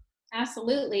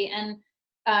 Absolutely. And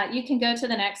You can go to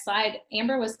the next slide.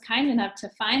 Amber was kind enough to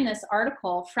find this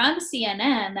article from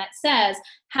CNN that says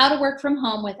how to work from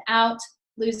home without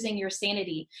losing your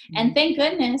sanity. And thank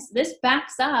goodness this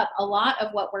backs up a lot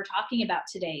of what we're talking about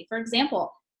today. For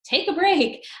example, take a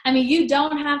break. I mean, you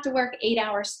don't have to work 8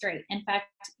 hours straight. In fact,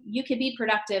 you could be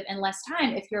productive in less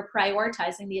time if you're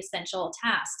prioritizing the essential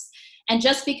tasks. And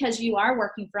just because you are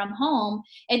working from home,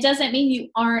 it doesn't mean you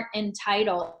aren't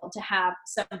entitled to have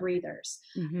some breathers.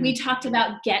 We talked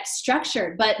about get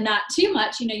structured, but not too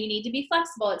much. You need to be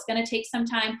flexible. It's going to take some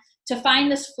time to find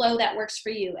this flow that works for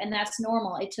you. And that's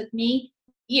normal. It took me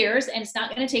years, and it's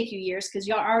not going to take you years because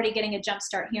you're already getting a jump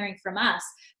start hearing from us.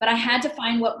 But I had to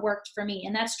find what worked for me,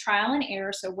 and that's trial and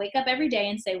error. So wake up every day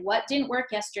and say, what didn't work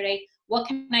yesterday? What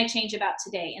can I change about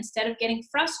today? Instead of getting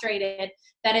frustrated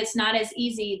that it's not as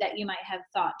easy that you might have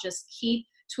thought, just keep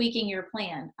tweaking your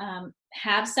plan.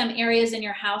 Have some areas in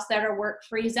your house that are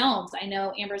work-free zones. I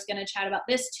know Amber's going to chat about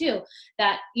this too,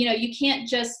 that, you can't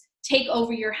just take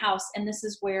over your house and this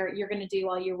is where you're going to do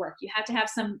all your work. You have to have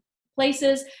some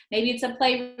places, maybe it's a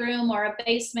playroom or a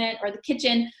basement or the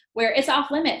kitchen where it's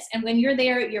off limits. And when you're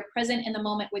there, you're present in the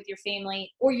moment with your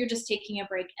family, or you're just taking a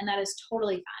break, and that is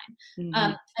totally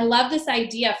fine. I love this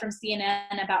idea from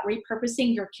CNN about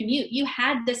repurposing your commute. You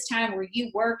had this time where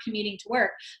you were commuting to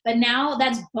work, but now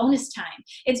that's bonus time.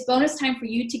 It's bonus time for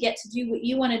you to get to do what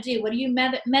you want to do. What do you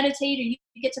meditate, or you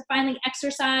get to finally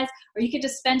exercise, or you get to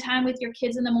spend time with your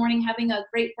kids in the morning having a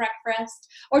great breakfast,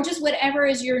 or just whatever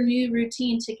is your new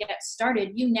routine to get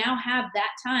started. You now have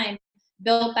that time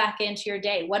built back into your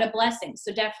day. What a blessing.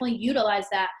 So definitely utilize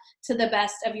that to the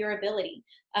best of your ability.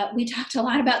 We talked a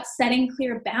lot about setting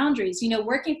clear boundaries.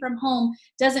 Working from home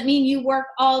doesn't mean you work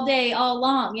all day, all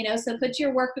long, so put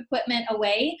your work equipment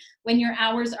away when your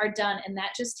hours are done. And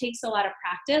that just takes a lot of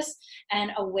practice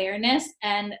and awareness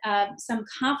and some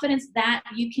confidence that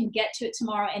you can get to it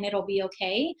tomorrow and it'll be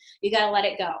okay. You got to let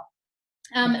it go.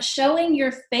 Showing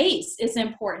your face is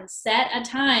important. Set a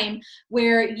time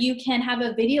where you can have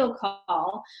a video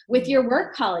call with your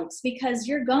work colleagues, because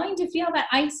you're going to feel that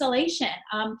isolation.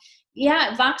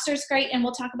 Voxer's great, and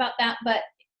we'll talk about that, but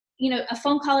a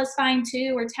phone call is fine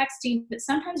too, or texting, but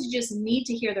sometimes you just need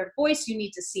to hear their voice. You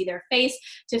need to see their face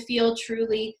to feel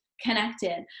truly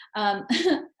connected.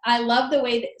 I love the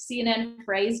way that CNN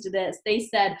phrased this. They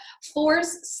said,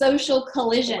 force social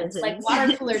collisions. Like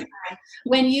water cooler time.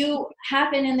 When you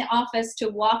happen in the office to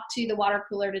walk to the water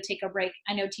cooler to take a break,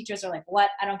 I know teachers are like, what?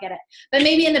 I don't get it. But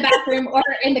maybe in the bathroom or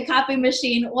in the copy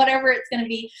machine, whatever it's going to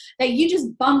be, that you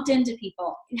just bumped into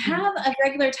people. Have a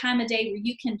regular time of day where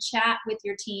you can chat with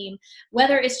your team,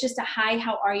 whether it's just a hi,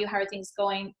 how are you, how are things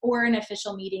going, or an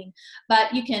official meeting.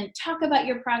 But you can talk about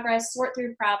your progress, sort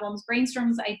through problems,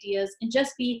 brainstorm ideas, and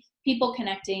just be people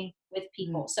connecting with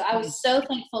people. So I was so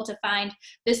thankful to find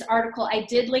this article. I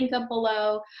did link up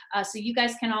below so you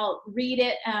guys can all read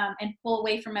it and pull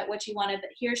away from it what you wanted,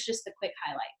 but here's just the quick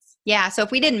highlights. Yeah. So if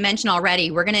we didn't mention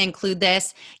already, we're going to include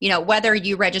this, whether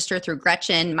you register through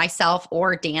Gretchen, myself,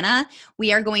 or Dana,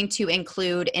 we are going to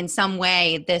include in some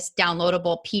way this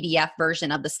downloadable PDF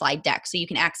version of the slide deck. So you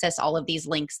can access all of these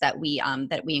links that we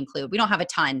include. We don't have a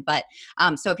ton, but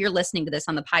so if you're listening to this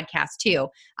on the podcast too,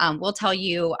 we'll tell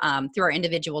you through our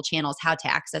individual channels how to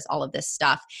access all of this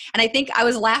stuff. And I think I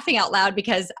was laughing out loud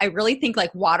because I really think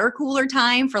like water cooler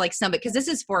time for like some, because this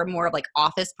is for more of like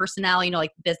office personnel,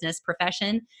 like business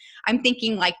profession. I'm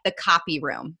thinking like the copy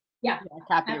room. Yeah,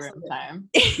 copy room time.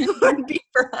 It would be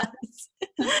for us.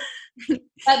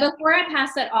 But before I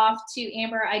pass it off to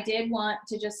Amber, I did want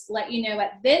to just let you know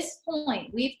at this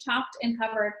point, we've talked and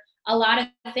covered a lot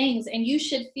of things, and you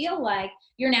should feel like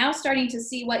you're now starting to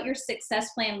see what your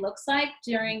success plan looks like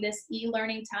during this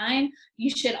e-learning time. You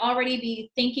should already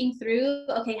be thinking through,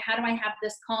 okay, how do I have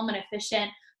this calm and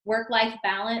efficient work-life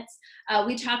balance?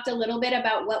 We talked a little bit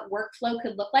about what workflow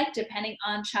could look like depending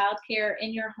on childcare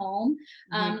in your home.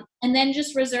 And then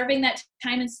just reserving that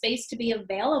time and space to be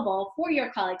available for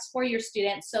your colleagues, for your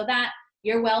students, so that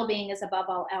your well-being is above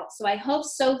all else. So I hope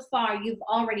so far you've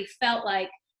already felt like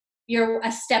you're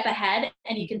a step ahead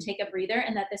and you can take a breather,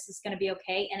 and that this is going to be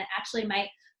okay, and it actually might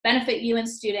benefit you and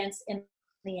students in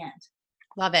the end.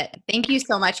 Love it. Thank you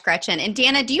so much, Gretchen. And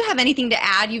Dana, do you have anything to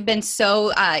add? You've been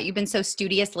so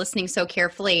studious, listening so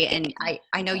carefully, and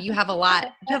I know you have a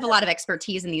lot of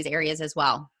expertise in these areas as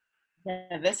well.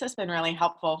 Yeah, this has been really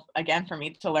helpful again for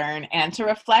me to learn and to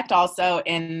reflect also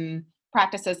in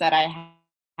practices that I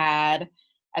had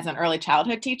as an early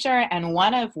childhood teacher, and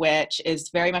one of which is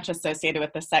very much associated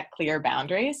with the set clear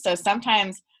boundaries. So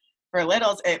sometimes for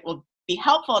littles, it will be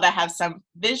helpful to have some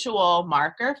visual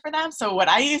marker for them. So what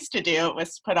I used to do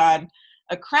was put on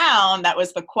a crown that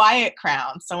was the quiet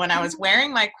crown. So when I was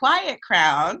wearing my quiet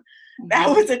crown, that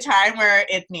was a time where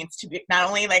it needs to be not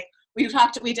only like we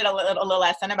did a little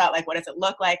lesson about like what does it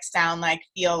look like, sound like,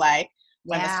 feel like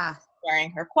when the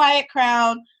wearing her quiet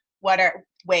crown, what are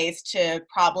ways to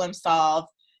problem solve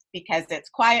because it's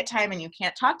quiet time and you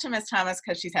can't talk to Miss Thomas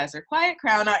because she has her quiet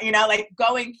crown on, you know, like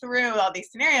going through all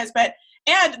these scenarios.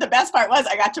 And the best part was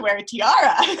I got to wear a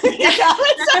tiara, you know?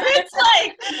 So it's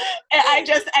like,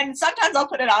 and sometimes I'll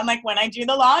put it on like when I do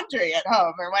the laundry at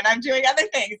home or when I'm doing other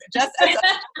things, just as a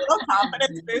little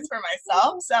confidence boost for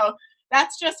myself. So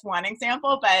that's just one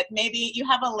example, but maybe you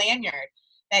have a lanyard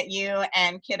that you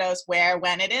and kiddos wear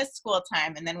when it is school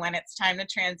time. And then when it's time to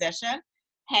transition,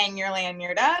 hang your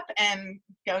lanyard up and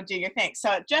go do your thing.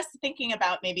 So just thinking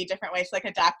about maybe different ways, like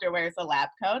a doctor wears a lab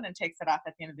coat and takes it off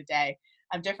at the end of the day,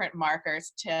 of different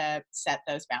markers to set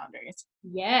those boundaries.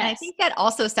 Yeah. I think that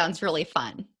also sounds really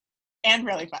fun. And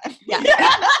really fun. Yeah.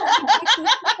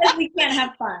 We can't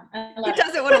have fun. Who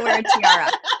doesn't want to wear a tiara?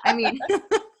 I mean,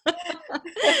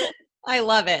 I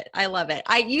love it. I love it.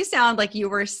 You sound like you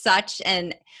were such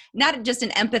not just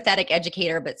an empathetic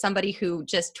educator, but somebody who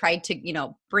just tried to, you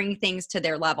know, bring things to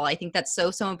their level. I think that's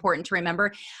so, so important to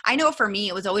remember. I know for me,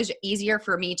 it was always easier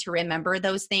for me to remember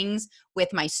those things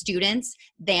with my students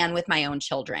than with my own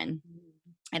children.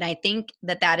 And I think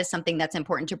that is something that's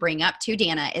important to bring up too,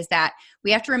 Dana, is that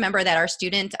we have to remember that our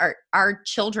students, our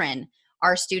children,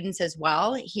 our students as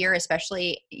well here,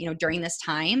 especially, you know, during this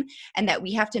time, and that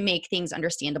we have to make things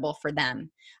understandable for them.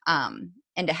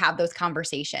 And to have those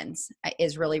conversations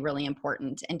is really, really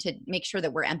important, and to make sure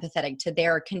that we're empathetic to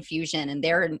their confusion and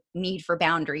their need for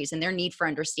boundaries and their need for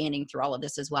understanding through all of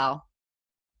this as well.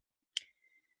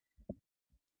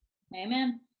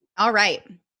 Amen. All right.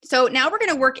 So now we're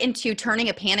going to work into turning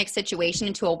a panic situation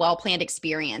into a well-planned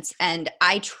experience. And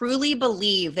I truly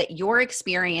believe that your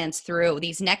experience through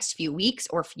these next few weeks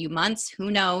or few months, who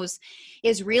knows,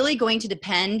 is really going to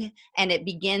depend, and it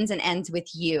begins and ends with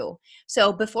you.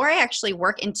 So before I actually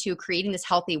work into creating this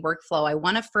healthy workflow, I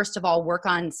want to first of all work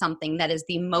on something that is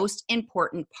the most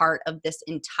important part of this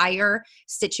entire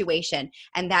situation,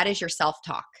 and that is your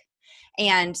self-talk.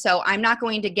 And so I'm not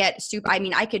going to get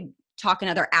I could talk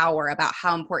another hour about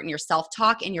how important your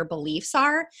self-talk and your beliefs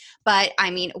are. But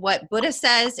I mean, what Buddha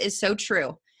says is so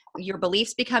true. Your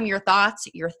beliefs become your thoughts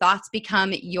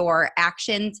become your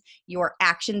actions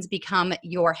become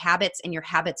your habits, and your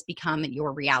habits become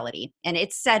your reality. And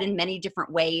it's said in many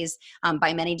different ways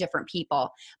by many different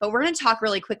people. But we're going to talk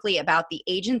really quickly about the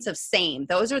agents of same.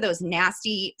 Those are those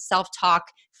nasty self-talk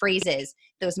phrases,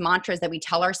 those mantras that we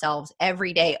tell ourselves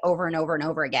every day over and over and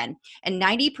over again. And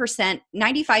 95%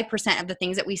 of the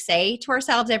things that we say to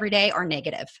ourselves every day are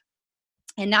negative.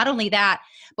 And not only that,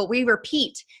 but we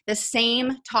repeat the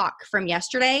same talk from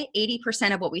yesterday.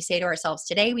 80% of what we say to ourselves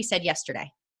today, we said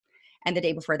yesterday and the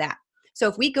day before that. So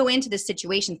if we go into this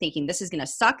situation thinking this is going to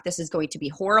suck, this is going to be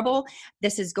horrible,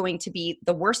 this is going to be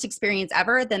the worst experience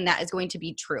ever, then that is going to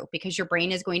be true, because your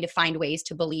brain is going to find ways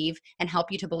to believe and help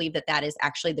you to believe that that is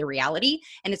actually the reality.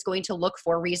 And it's going to look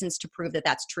for reasons to prove that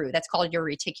that's true. That's called your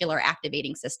reticular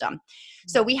activating system.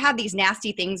 So we have these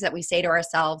nasty things that we say to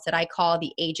ourselves that I call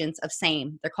the agents of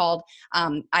same. They're called,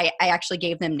 I actually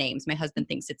gave them names. My husband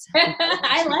thinks it's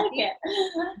I like it.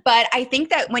 But I think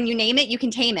that when you name it, you can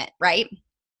tame it, right?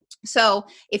 So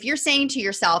if you're saying to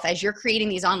yourself, as you're creating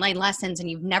these online lessons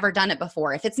and you've never done it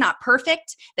before, if it's not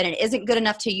perfect, then it isn't good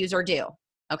enough to use or do.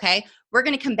 Okay. We're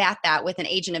going to combat that with an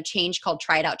agent of change called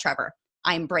Try It Out Trevor.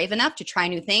 I'm brave enough to try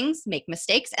new things, make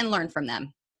mistakes, and learn from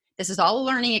them. This is all a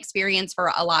learning experience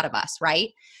for a lot of us, right?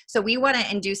 So we want to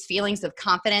induce feelings of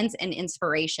confidence and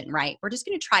inspiration, right? We're just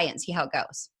going to try it and see how it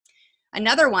goes.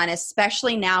 Another one,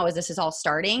 especially now as this is all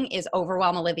starting, is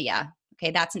Overwhelm Olivia. Okay,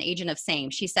 that's an agent of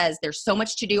same. She says, there's so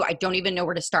much to do, I don't even know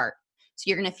where to start. So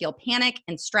you're going to feel panic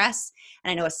and stress.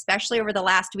 And I know especially over the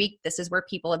last week, this is where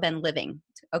people have been living.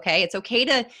 Okay, it's okay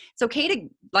to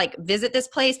like visit this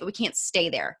place, but we can't stay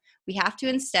there. We have to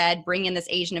instead bring in this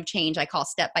agent of change I call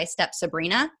step-by-step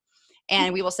Sabrina.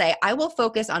 And we will say, I will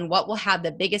focus on what will have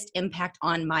the biggest impact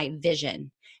on my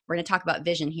vision. We're going to talk about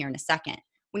vision here in a second.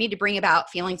 We need to bring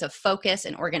about feelings of focus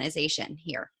and organization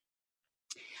here.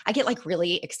 I get like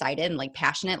really excited and like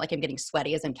passionate, like I'm getting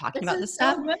sweaty as I'm talking about this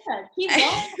stuff. So good. Keep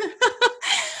going.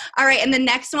 All right. And the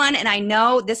next one, and I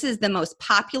know this is the most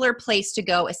popular place to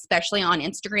go, especially on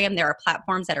Instagram. There are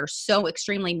platforms that are so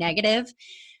extremely negative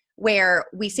where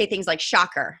we say things like,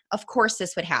 shocker, of course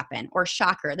this would happen, or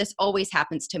shocker, this always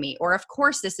happens to me, or of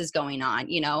course this is going on.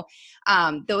 You know,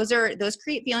 those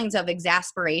create feelings of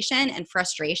exasperation and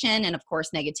frustration and of course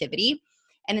negativity.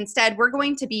 And instead, we're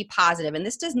going to be positive. And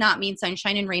this does not mean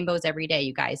sunshine and rainbows every day,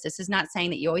 you guys. This is not saying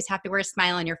that you always have to wear a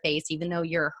smile on your face, even though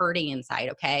you're hurting inside,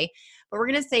 okay? But we're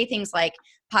going to say things like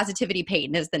Positivity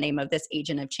Peyton is the name of this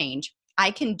agent of change. I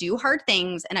can do hard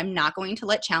things, and I'm not going to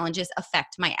let challenges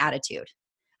affect my attitude.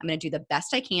 I'm going to do the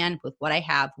best I can with what I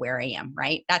have where I am,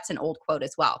 right? That's an old quote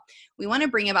as well. We want to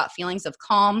bring about feelings of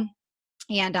calm,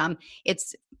 and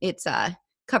it's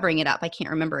covering it up. I can't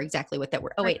remember exactly what that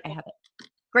word. Oh, wait, I have it.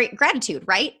 Great gratitude,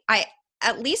 right?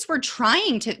 At least we're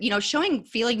trying to, showing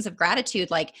feelings of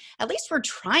gratitude, like at least we're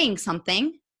trying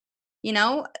something.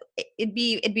 It'd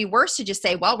be worse to just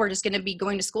say, well, we're just going to be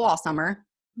going to school all summer,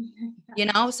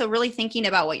 so really thinking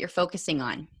about what you're focusing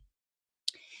on.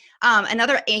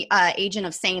 Another agent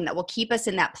of sane that will keep us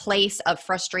in that place of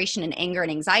frustration and anger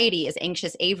and anxiety is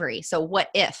anxious Avery. So what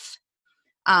if?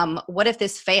 What if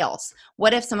this fails?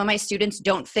 What if some of my students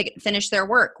don't finish their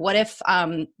work? What if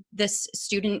this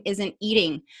student isn't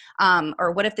eating?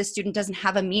 Or what if this student doesn't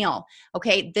have a meal?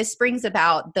 Okay, this brings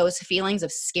about those feelings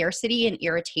of scarcity and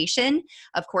irritation,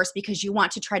 of course, because you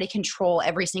want to try to control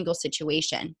every single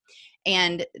situation.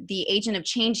 And the agent of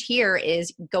change here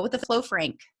is go with the flow,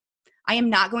 Frank. I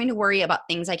am not going to worry about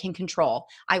things I can control.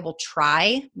 I will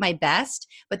try my best,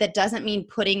 but that doesn't mean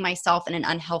putting myself in an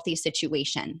unhealthy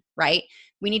situation, right?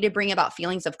 We need to bring about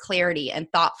feelings of clarity and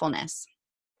thoughtfulness.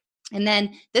 And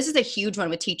then this is a huge one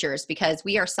with teachers because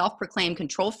we are self-proclaimed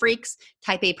control freaks,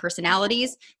 type A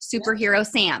personalities, superhero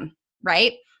Sam,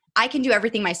 right? I can do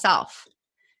everything myself.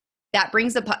 That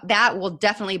will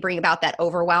definitely bring about that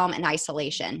overwhelm and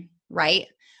isolation, right?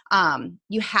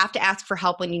 You have to ask for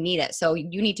help when you need it. So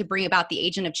you need to bring about the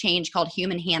agent of change called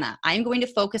Human Hannah. I'm going to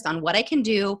focus on what I can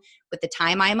do with the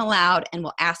time I am allowed and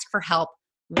will ask for help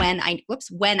when I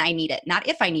need it. Not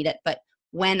if I need it, but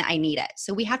when I need it.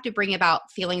 So we have to bring about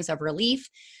feelings of relief,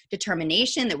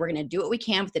 determination that we're going to do what we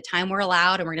can with the time we're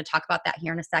allowed. And we're going to talk about that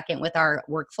here in a second with our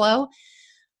workflow.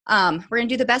 We're going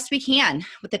to do the best we can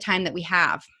with the time that we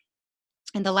have.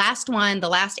 And the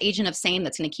last agent of sane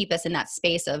that's going to keep us in that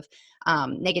space of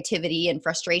negativity and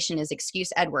frustration is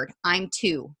excuse Edward. I'm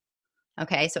too.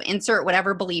 Okay, so insert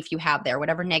whatever belief you have there,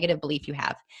 whatever negative belief you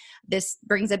have. This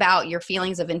brings about your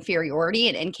feelings of inferiority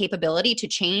and incapability to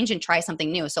change and try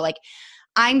something new. So like,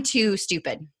 I'm too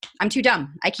stupid. I'm too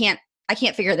dumb. I can't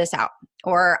figure this out.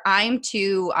 Or I'm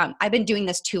too, I've been doing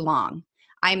this too long.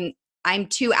 I'm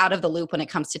too out of the loop when it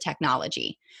comes to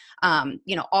technology.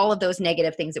 All of those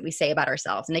negative things that we say about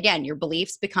ourselves. And again, your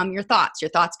beliefs become your thoughts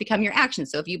become your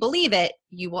actions. So if you believe it,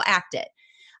 you will act it.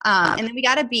 And then we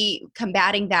got to be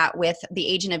combating that with the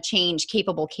agent of change,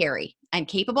 capable Carrie. I'm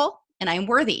capable and I'm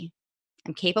worthy.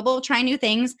 I'm capable of trying new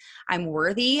things. I'm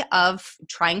worthy of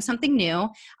trying something new,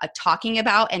 talking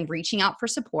about and reaching out for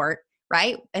support,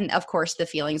 right? And of course, the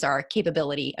feelings are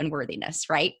capability and worthiness,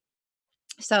 right?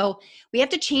 So we have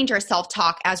to change our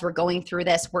self-talk as we're going through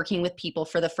this, working with people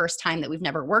for the first time that we've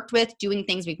never worked with, doing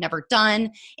things we've never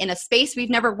done in a space we've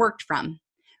never worked from,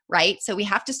 right? So we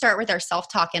have to start with our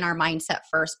self-talk and our mindset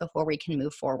first before we can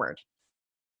move forward.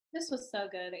 This was so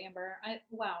good, Amber.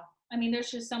 Wow. I mean,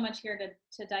 there's just so much here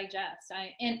to digest.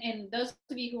 And those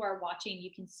of you who are watching, you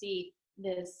can see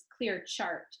this clear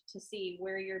chart to see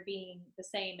where you're being the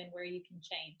same and where you can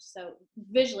change. So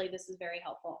visually, this is very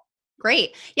helpful.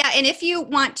 Great. Yeah. And if you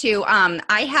want to,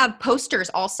 I have posters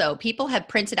also. People have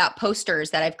printed out posters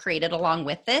that I've created along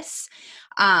with this.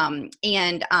 I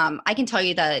can tell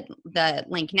you the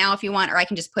link now if you want, or I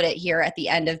can just put it here at the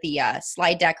end of the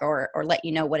slide deck or let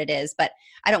you know what it is. But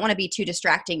I don't want to be too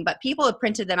distracting. But people have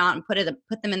printed them out and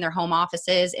put them in their home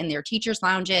offices, in their teachers'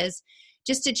 lounges,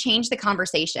 just to change the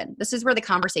conversation. This is where the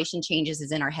conversation changes,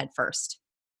 is in our head first.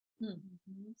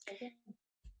 Mm-hmm. Okay.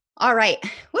 All right.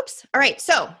 Whoops. All right.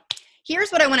 So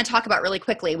here's what I want to talk about really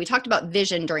quickly. We talked about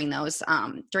vision during those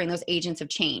agents of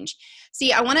change.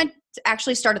 See, I want to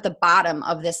actually start at the bottom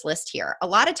of this list here. A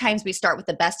lot of times we start with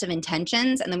the best of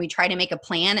intentions and then we try to make a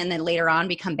plan, and then later on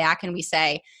we come back and we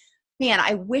say, man,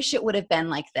 I wish it would have been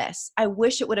like this. I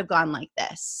wish it would have gone like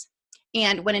this.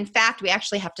 And when in fact, we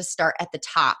actually have to start at the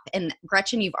top. And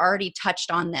Gretchen, you've already touched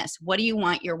on this. What do you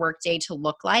want your workday to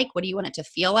look like? What do you want it to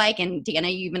feel like? And Dana,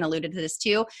 you even alluded to this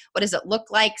too. What does it look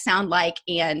like, sound like,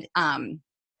 and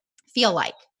feel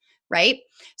like, right?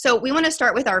 So we want to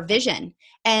start with our vision.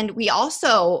 And we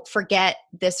also forget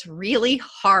this really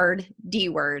hard D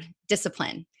word,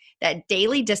 discipline. That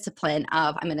daily discipline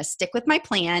of I'm going to stick with my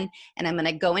plan and I'm going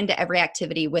to go into every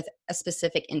activity with a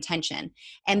specific intention.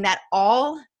 And that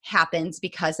all happens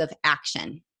because of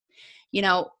action.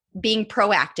 being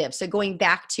proactive. So going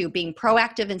back to being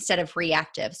proactive instead of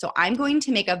reactive. So I'm going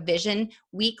to make a vision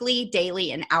weekly,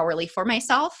 daily, and hourly for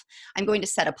myself. I'm going to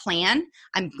set a plan.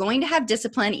 I'm going to have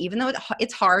discipline, even though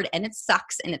it's hard and it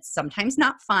sucks and it's sometimes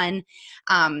not fun.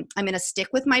 I'm going to stick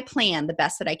with my plan the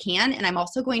best that I can. And I'm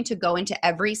also going to go into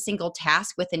every single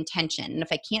task with intention. And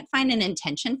if I can't find an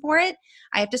intention for it,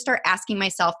 I have to start asking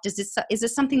myself, is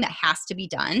this something that has to be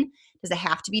done? Does it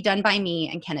have to be done by me?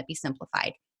 And can it be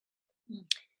simplified?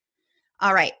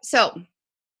 All right. So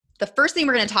the first thing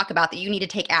we're going to talk about that you need to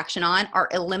take action on are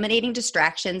eliminating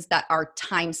distractions that are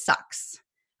time sucks.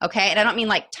 Okay. And I don't mean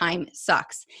like time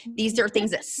sucks. These are things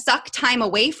that suck time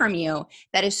away from you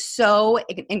that is so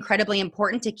incredibly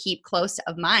important to keep close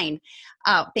of mind.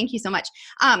 Thank you so much.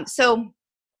 So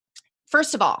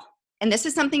first of all, and this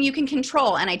is something you can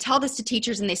control. And I tell this to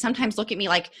teachers and they sometimes look at me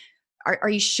like, are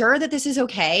you sure that this is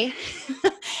okay?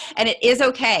 And it is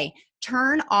okay.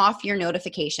 Turn off your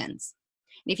notifications.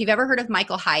 And if you've ever heard of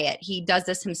Michael Hyatt, he does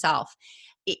this himself.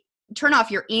 Turn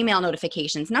off your email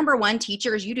notifications. Number one,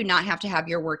 teachers, you do not have to have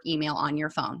your work email on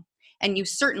your phone. And you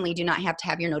certainly do not have to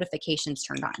have your notifications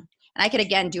turned on. And I could,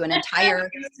 again, do an entire...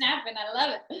 Snapping. I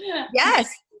love it.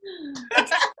 Yes.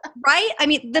 Right? I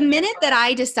mean, the minute that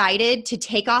I decided to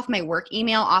take off my work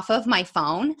email off of my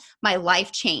phone, my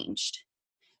life changed.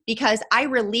 Because I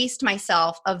released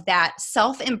myself of that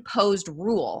self-imposed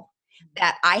rule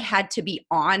that I had to be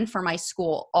on for my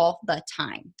school all the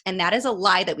time. And that is a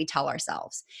lie that we tell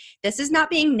ourselves. This is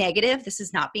not being negative. This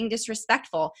is not being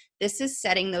disrespectful. This is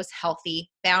setting those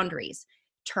healthy boundaries.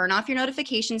 Turn off your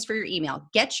notifications for your email.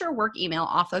 Get your work email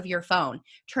off of your phone.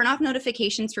 Turn off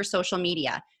notifications for social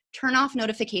media. Turn off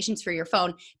notifications for your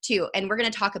phone too. And we're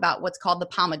going to talk about what's called the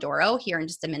Pomodoro here in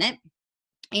just a minute.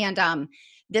 And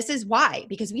this is why,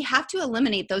 because we have to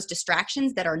eliminate those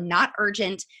distractions that are not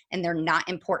urgent and they're not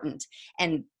important.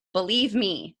 And believe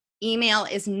me, email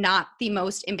is not the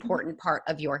most important part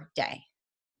of your day.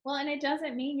 Well, and it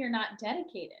doesn't mean you're not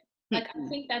dedicated. Like, I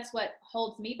think that's what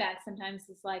holds me back sometimes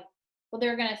is like, well,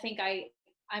 they're going to think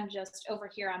I'm just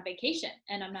over here on vacation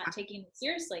and I'm not taking it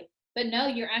seriously. But no,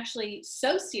 you're actually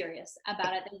so serious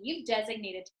about it that you've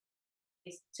designated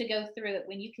to go through it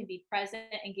when you can be present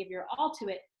and give your all to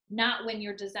it. Not when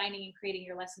you're designing and creating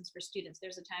your lessons for students.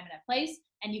 There's a time and a place,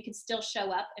 and you can still show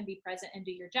up and be present and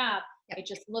do your job. Yep. It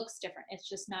just looks different. It's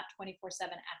just not 24/7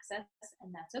 access,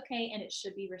 and that's okay, and it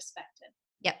should be respected.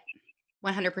 Yep,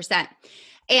 100%.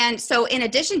 And so in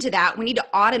addition to that, we need to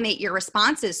automate your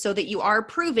responses so that you are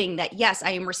proving that, yes,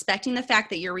 I am respecting the fact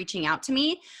that you're reaching out to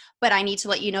me, but I need to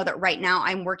let you know that right now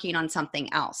I'm working on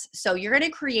something else. So you're going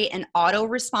to create an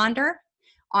autoresponder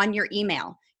on your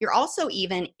email. You're also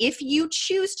even, if you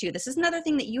choose to, this is another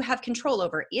thing that you have control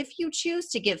over, if you choose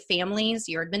to give families,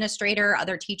 your administrator,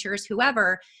 other teachers,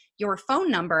 whoever, your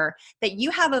phone number, that you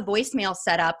have a voicemail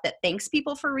set up that thanks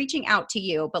people for reaching out to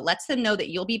you, but lets them know that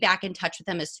you'll be back in touch with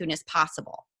them as soon as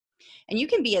possible. And you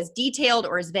can be as detailed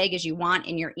or as vague as you want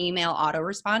in your email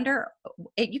autoresponder.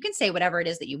 You can say whatever it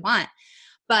is that you want,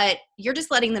 but you're just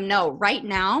letting them know right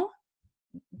now,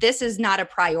 this is not a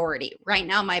priority. Right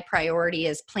now, my priority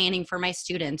is planning for my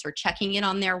students or checking in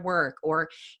on their work or,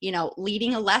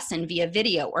 leading a lesson via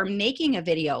video or making a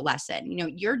video lesson.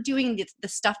 You're doing the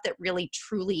stuff that really,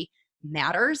 truly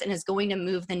matters and is going to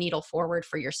move the needle forward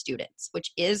for your students,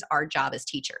 which is our job as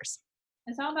teachers.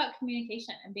 It's all about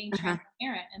communication and being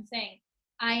transparent and saying,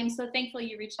 I am so thankful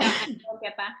you reached out and I'll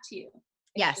get back to you.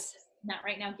 Yes. Not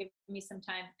right now, give me some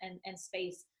time and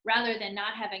space rather than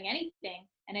not having anything.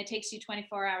 And it takes you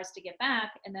 24 hours to get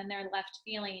back. And then they're left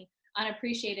feeling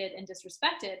unappreciated and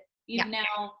disrespected. You've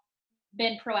now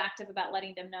been proactive about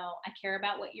letting them know, I care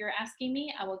about what you're asking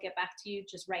me. I will get back to you.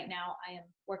 Just right now, I am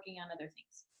working on other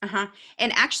things.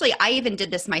 And actually, I even did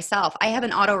this myself. I have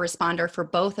an autoresponder for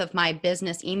both of my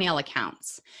business email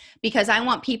accounts because I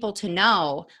want people to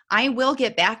know I will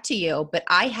get back to you, but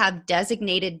I have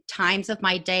designated times of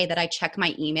my day that I check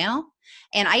my email.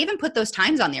 And I even put those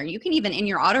times on there. You can even in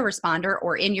your autoresponder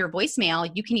or in your voicemail,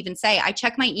 you can even say, I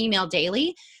check my email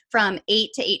daily from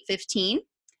 8 to 8:15,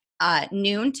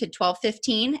 noon to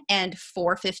 12:15, and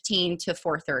 4:15 to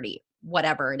 4:30,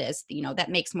 whatever it is, that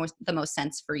makes the most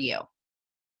sense for you.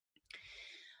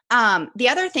 The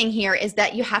other thing here is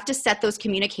that you have to set those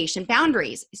communication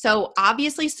boundaries. So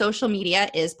obviously social media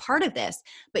is part of this,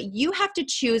 but you have to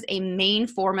choose a main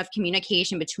form of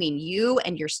communication between you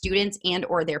and your students and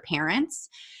or their parents.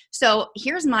 So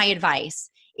here's my advice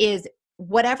is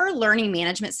whatever learning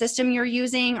management system you're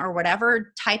using or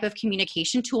whatever type of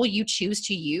communication tool you choose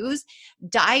to use,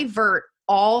 divert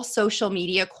all social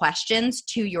media questions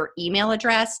to your email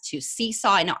address, to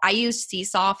Seesaw. I know I used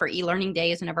Seesaw for e-learning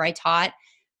days whenever I taught.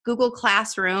 Google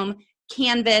Classroom,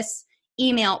 Canvas,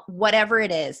 email, whatever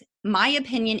it is. My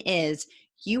opinion is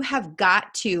you have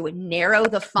got to narrow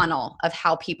the funnel of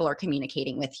how people are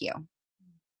communicating with you,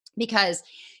 because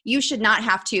you should not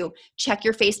have to check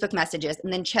your Facebook messages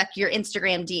and then check your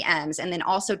Instagram DMs and then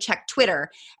also check Twitter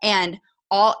and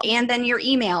then your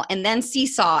email and then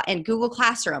Seesaw and Google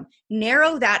Classroom.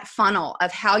 Narrow that funnel of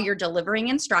how you're delivering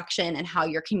instruction and how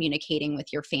you're communicating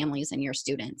with your families and your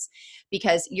students,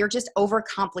 because you're just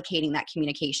overcomplicating that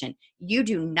communication. You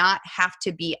do not have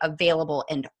to be available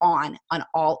and on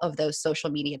all of those social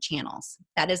media channels.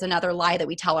 That is another lie that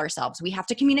we tell ourselves. We have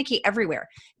to communicate everywhere.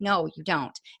 No, you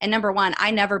don't. And number one,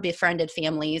 I never befriended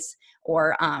families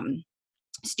or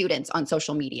students on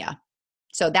social media.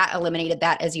 So that eliminated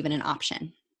that as even an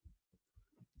option.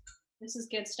 This is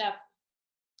good stuff.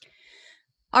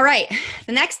 All right.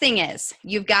 The next thing is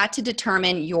you've got to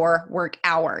determine your work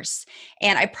hours.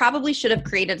 And I probably should have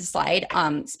created a slide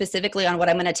specifically on what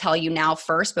I'm going to tell you now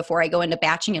first before I go into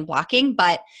batching and blocking.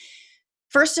 But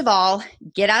first of all,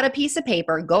 get out a piece of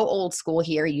paper, go old school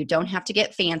here. You don't have to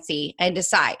get fancy, and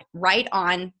decide. Write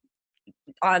on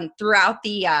throughout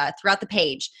the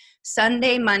page.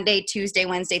 Sunday, Monday, Tuesday,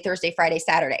 Wednesday, Thursday, Friday,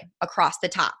 Saturday, across the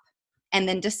top. And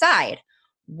then decide,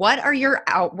 what are your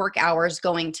work hours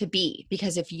going to be?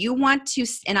 Because if you want to,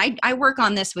 and I work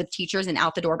on this with teachers in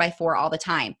Out the Door by 4 all the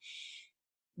time,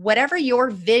 whatever your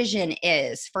vision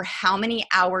is for how many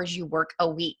hours you work a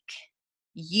week,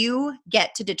 you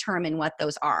get to determine what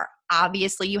those are.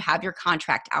 Obviously, you have your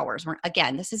contract hours.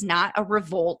 Again, this is not a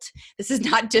revolt. This is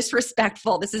not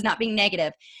disrespectful. This is not being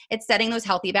negative. It's setting those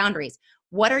healthy boundaries.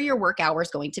 What are your work hours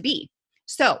going to be?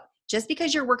 So just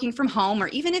because you're working from home, or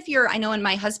even if I know in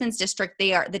my husband's district,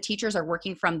 the teachers are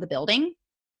working from the building,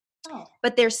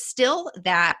 but there's still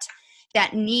that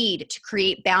need to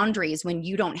create boundaries when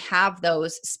you don't have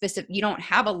those specific, you don't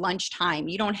have a lunch time,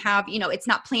 you don't have, it's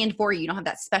not planned for you, you don't have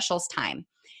that specials time.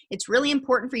 It's really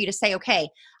important for you to say, okay,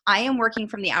 I am working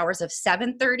from the hours of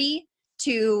 7:30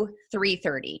 to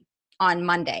 3:30 on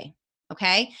Monday.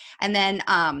 Okay. And then,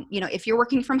 if you're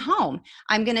working from home,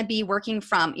 I'm going to be working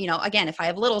from, again, if I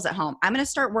have littles at home, I'm going to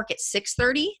start work at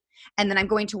 6:30, and then I'm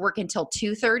going to work until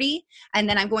 2:30. And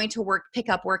then I'm going to pick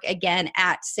up work again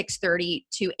at 6:30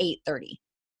 to 8:30.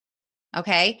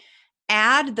 Okay.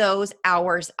 Add those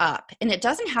hours up, and it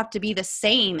doesn't have to be the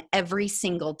same every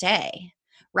single day,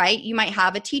 right? You might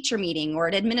have a teacher meeting or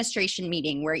an administration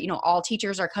meeting where, all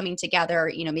teachers are coming together,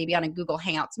 maybe on a Google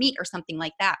Hangouts meet or something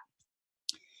like that.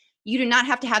 You do not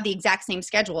have to have the exact same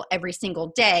schedule every single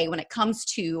day when it comes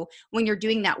to when you're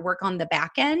doing that work on the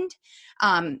back end,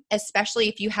 especially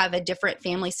if you have a different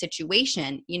family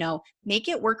situation. Make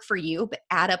it work for you, but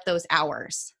add up those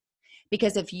hours.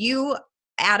 Because if you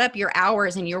add up your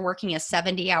hours and you're working a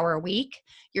 70-hour week,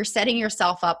 you're setting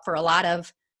yourself up for a lot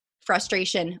of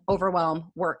frustration,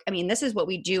 overwhelm, work. I mean, this is what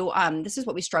we do. This is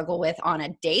what we struggle with on a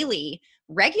daily,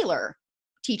 regular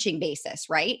teaching basis,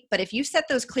 right? But if you set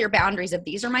those clear boundaries of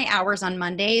these are my hours on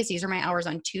Mondays, these are my hours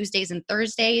on Tuesdays and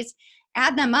Thursdays,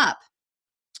 add them up.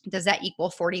 Does that equal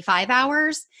 45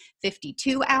 hours,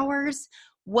 52 hours?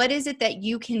 What is it that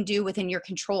you can do within your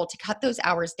control to cut those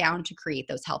hours down to create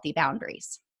those healthy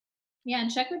boundaries? Yeah,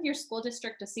 and check with your school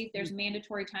district to see if there's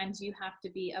mandatory times you have to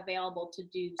be available to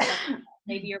do something.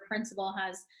 Maybe your principal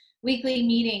has weekly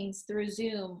meetings through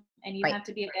Zoom and you have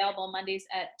to be available Mondays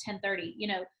at 10:30,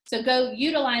 so go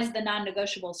utilize the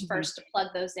non-negotiables first to plug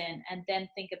those in, and then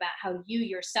think about how you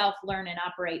yourself learn and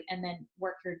operate, and then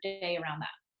work your day around that.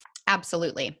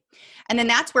 Absolutely. And then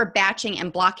that's where batching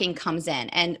and blocking comes in.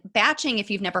 And batching,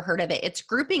 if you've never heard of it, it's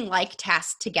grouping like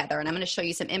tasks together. And I'm going to show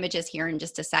you some images here in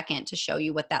just a second to show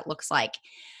you what that looks like.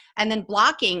 And then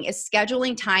blocking is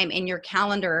scheduling time in your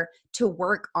calendar to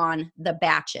work on the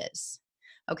batches.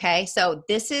 Okay, so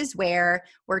this is where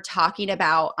we're talking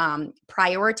about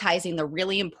prioritizing the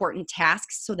really important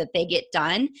tasks so that they get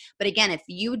done. But again, if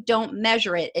you don't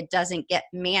measure it, it doesn't get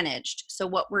managed. So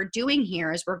what we're doing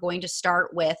here is we're going to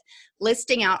start with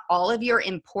listing out all of your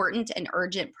important and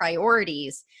urgent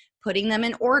priorities, putting them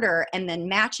in order, and then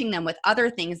matching them with other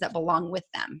things that belong with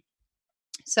them.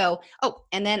 So,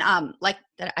 and then like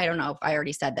that, I don't know if I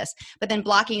already said this, but then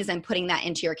blocking is then putting that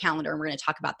into your calendar, and we're going to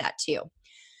talk about that too.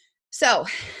 So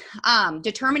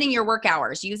determining your work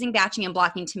hours, using batching and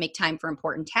blocking to make time for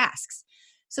important tasks.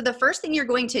 So the first thing you're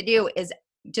going to do is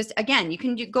just, again, you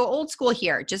can go old school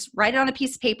here. Just write it on a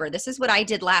piece of paper. This is what I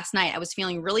did last night. I was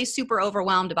feeling really super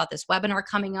overwhelmed about this webinar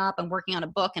coming up. I'm working on a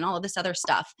book and all of this other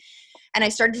stuff. And I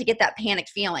started to get that panicked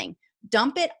feeling.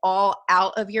 Dump it all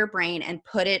out of your brain and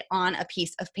put it on a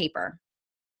piece of paper.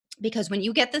 because when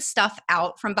you get the stuff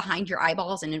out from behind your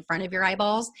eyeballs and in front of your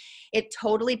eyeballs, it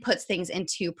totally puts things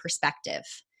into perspective.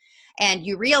 And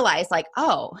you realize like,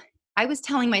 oh, I was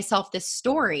telling myself this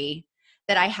story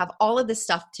that I have all of this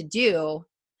stuff to do.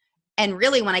 And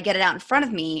really, when I get it out in front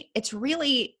of me, it's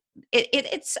really,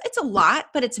 it's a lot,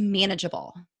 but it's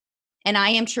manageable. And I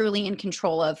am truly in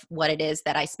control of what it is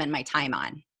that I spend my time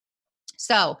on.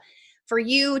 So for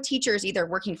you teachers, either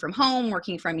working from home,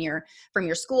 working from your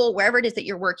school, wherever it is that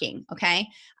you're working, okay,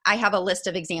 I have a list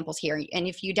of examples here. And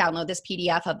if you download this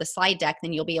PDF of the slide deck,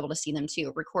 then you'll be able to see them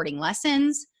too. Recording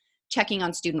lessons, checking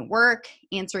on student work,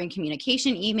 answering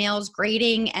communication emails,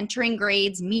 grading, entering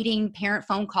grades, meeting, parent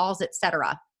phone calls,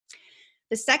 etc.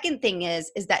 The second thing is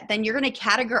that then you're going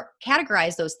to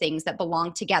categorize those things that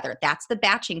belong together. That's the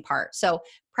batching part. So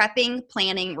prepping,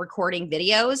 planning, recording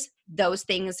videos, those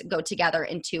things go together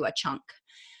into a chunk.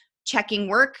 Checking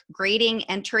work, grading,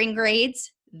 entering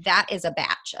grades, that is a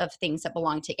batch of things that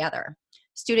belong together.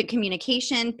 Student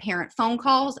communication, parent phone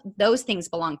calls, those things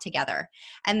belong together.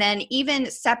 And then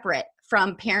even separate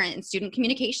from parent and student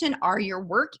communication are your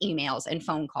work emails and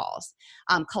phone calls.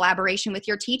 Collaboration with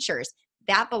your teachers,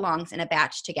 that belongs in a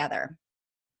batch together.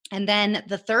 And then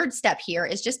the third step here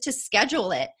is just to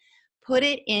schedule it. Put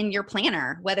it in your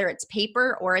planner, whether it's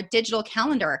paper or a digital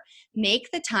calendar. Make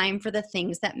the time for the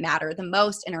things that matter the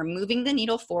most and are moving the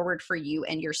needle forward for you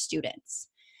and your students.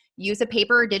 Use a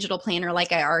paper or digital planner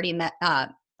like I already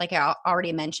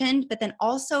mentioned, but then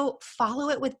also follow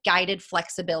it with guided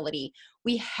flexibility.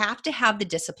 We have to have the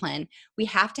discipline. We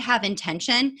have to have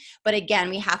intention. But again,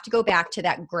 we have to go back to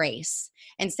that grace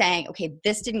and saying, okay,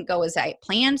 this didn't go as I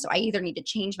planned. So I either need to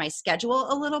change my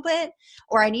schedule a little bit,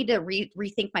 or I need to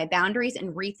rethink my boundaries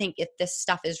and rethink if this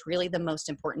stuff is really the most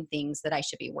important things that I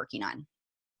should be working on.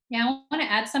 Yeah, I want to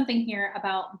add something here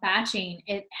about batching.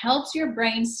 It helps your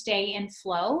brain stay in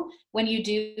flow when you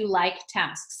do like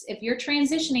tasks. If you're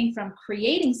transitioning from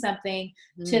creating something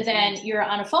to then you're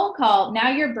on a phone call, now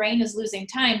your brain is losing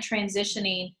time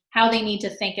transitioning how they need to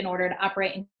think in order to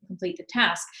operate and complete the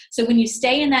task. So when you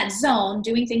stay in that zone,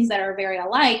 doing things that are very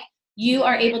alike, you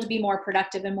are able to be more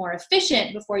productive and more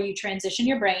efficient before you transition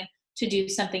your brain to do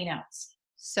something else.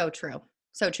 So true.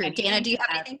 So true. And Dana, do you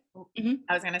have anything?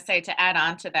 I was going to say, to add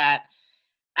on to that,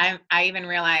 I even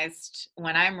realized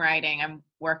when I'm writing, I'm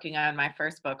working on my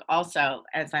first book also,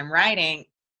 as I'm writing,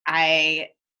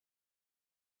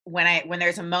 when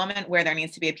there's a moment where there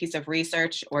needs to be a piece of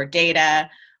research or data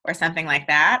or something like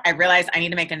that, I realize I need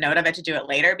to make a note of it to do it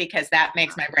later, because that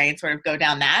makes my brain sort of go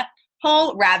down that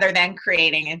hole rather than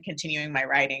creating and continuing my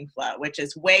writing flow, which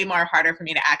is way more harder for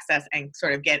me to access and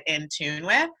sort of get in tune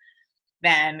with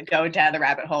than go down the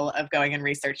rabbit hole of going and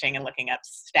researching and looking up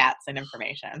stats and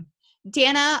information.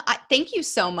 Dana, thank you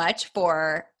so much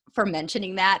for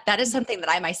mentioning that. That is something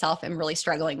that I myself am really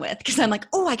struggling with, because I'm like,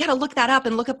 oh, I got to look that up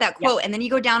and look up that quote. Yep. And then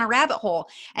you go down a rabbit hole,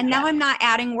 and now I'm not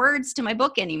adding words to my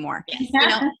book anymore. Yes. You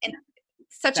know, and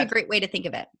such a great way to think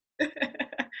of it.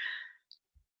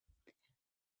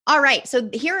 All right. So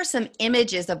here are some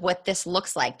images of what this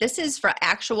looks like. This is for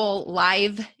actual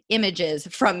live images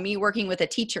from me working with a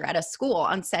teacher at a school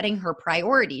on setting her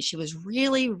priorities. She was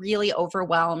really, really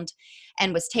overwhelmed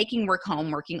and was taking work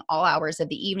home, working all hours of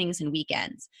the evenings and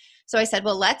weekends. So I said,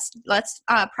 well, let's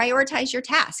prioritize your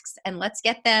tasks and let's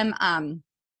get them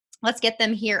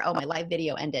here. Oh, my live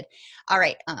video ended. All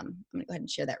right. I'm going to go ahead and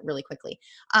share that really quickly.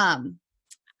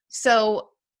 So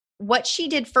what she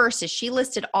did first is she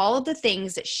listed all of the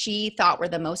things that she thought were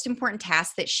the most important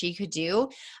tasks that she could do.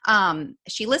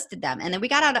 She listed them, and then we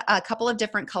got out a couple of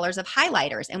different colors of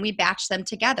highlighters, and we batched them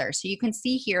together. So you can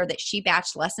see here that she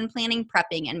batched lesson planning,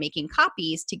 prepping, and making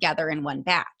copies together in one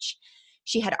batch.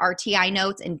 She had RTI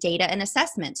notes and data and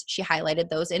assessments. She highlighted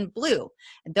those in blue.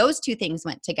 Those two things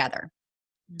went together.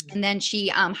 And then she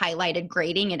highlighted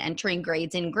grading and entering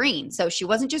grades in green. So she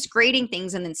wasn't just grading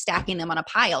things and then stacking them on a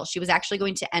pile. She was actually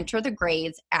going to enter the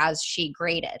grades as she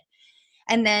graded.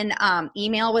 And then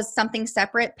email was something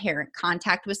separate. Parent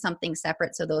contact was something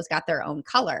separate. So those got their own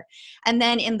color. And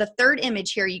then in the third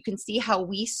image here, you can see how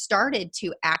we started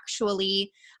to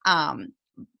actually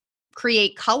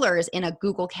create colors in a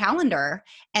Google Calendar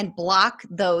and block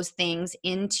those things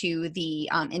into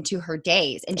her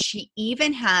days. And she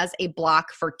even has a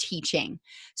block for teaching.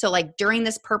 So like during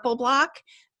this purple block,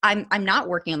 I'm not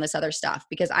working on this other stuff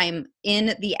because I'm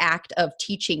in the act of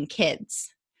teaching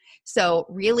kids. So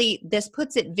really this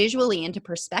puts it visually into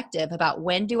perspective about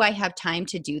when do I have time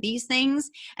to do these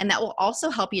things? And that will also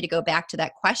help you to go back to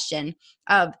that question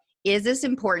of, is this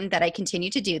important that I continue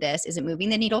to do this? Is it moving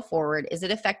the needle forward? Is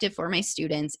it effective for my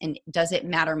students? And does it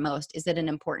matter most? Is it an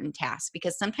important task?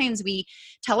 Because sometimes we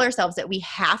tell ourselves that we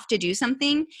have to do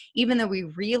something, even though we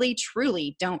really,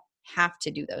 truly don't have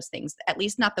to do those things, at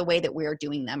least not the way that we're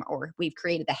doing them or we've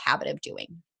created the habit of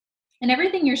doing. And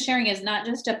everything you're sharing is not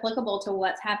just applicable to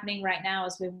what's happening right now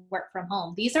as we work from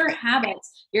home. These are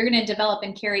habits you're going to develop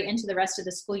and carry into the rest of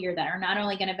the school year that are not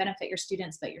only going to benefit your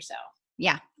students, but yourself.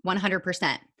 Yeah,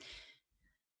 100%.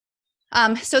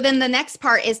 So then the next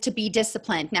part is to be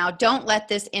disciplined. Now, don't let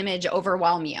this image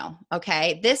overwhelm you,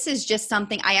 okay? This is just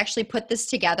something, I actually put this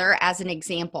together as an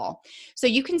example. So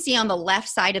you can see on the left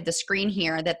side of the screen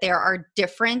here that there are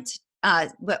different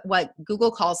what Google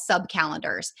calls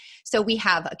sub-calendars. So we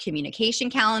have a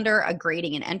communication calendar, a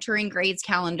grading and entering grades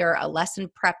calendar, a lesson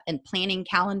prep and planning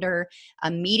calendar, a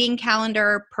meeting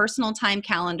calendar, personal time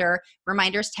calendar,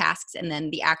 reminders, tasks, and then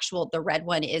the red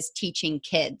one is teaching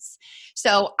kids.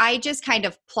 So I just kind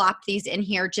of plopped these in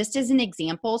here just as an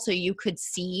example so you could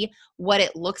see what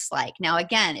it looks like. Now,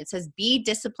 again, it says be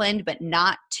disciplined, but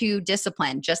not too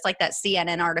disciplined, just like that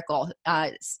CNN article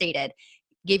stated.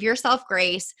 Give yourself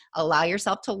grace, allow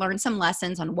yourself to learn some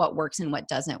lessons on what works and what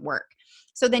doesn't work.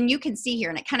 So then you can see here,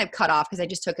 and it kind of cut off because I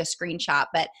just took a screenshot,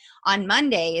 but on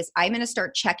Mondays, I'm going to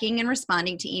start checking and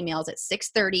responding to emails at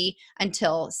 6:30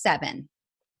 until 7.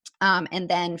 And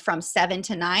then from 7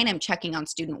 to 9, I'm checking on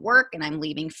student work and I'm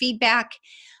leaving feedback.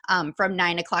 From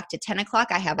 9 o'clock to 10 o'clock,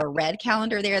 I have a red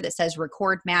calendar there that says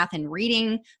record math and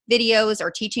reading videos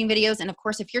or teaching videos. And of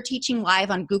course, if you're teaching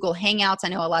live on Google Hangouts, I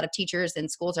know a lot of teachers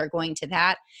and schools are going to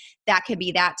that. That could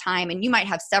be that time. And you might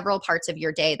have several parts of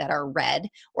your day that are red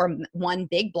or one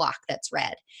big block that's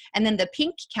red. And then the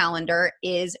pink calendar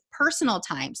is personal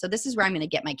time. So this is where I'm going to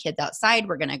get my kids outside.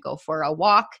 We're going to go for a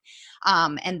walk.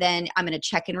 And then I'm going to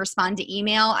check and respond to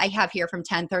email. I have here from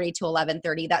 10:30 to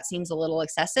 11:30. That seems a little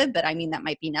excessive, but I mean, that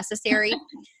might be necessary.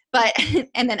 But,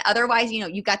 and then otherwise,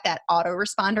 you got that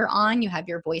autoresponder on, you have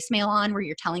your voicemail on where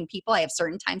you're telling people I have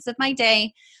certain times of my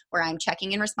day where I'm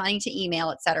checking and responding to email,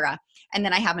 etc. And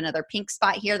then I have another pink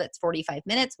spot here that's 45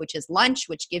 minutes, which is lunch,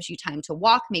 which gives you time to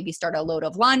walk, maybe start a load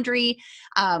of laundry,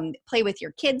 play with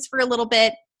your kids for a little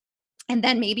bit. And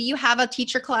then maybe you have a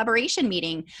teacher collaboration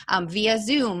meeting via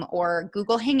Zoom or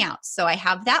Google Hangouts. So I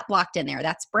have that blocked in there.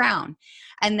 That's brown.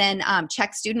 And then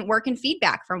check student work and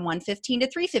feedback from 1:15 to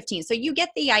 3:15. So you get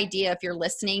the idea if you're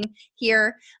listening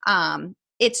here.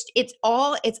 It's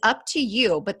up to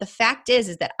you. But the fact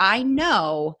is that I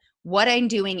know what I'm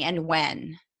doing and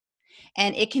when.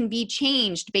 And it can be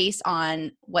changed based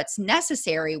on what's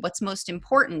necessary, what's most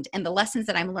important, and the lessons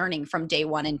that I'm learning from day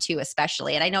 1 and 2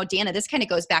 especially. And I know, Dana, this kind of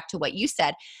goes back to what you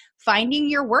said, finding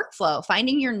your workflow,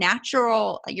 finding your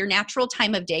natural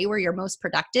time of day where you're most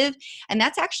productive. And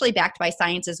that's actually backed by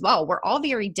science as well. We're all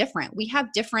very different. We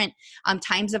have different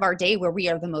times of our day where we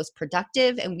are the most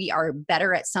productive and we are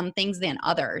better at some things than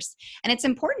others. And it's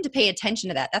important to pay attention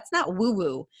to that. That's not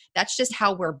woo-woo. That's just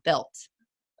how we're built.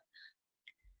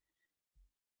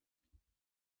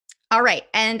 All right.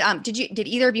 And did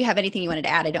either of you have anything you wanted to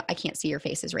add? I can't see your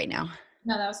faces right now.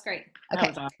 No, that was great. Okay.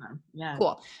 That was awesome. Yeah.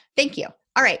 Cool. Thank you.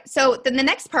 All right. So then the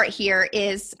next part here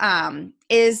is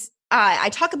I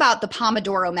talk about the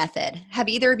Pomodoro method. Have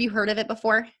either of you heard of it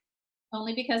before?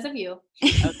 Only because of you.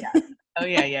 Oh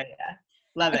yeah.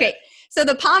 Love it. Okay, so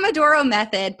the Pomodoro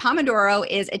method, Pomodoro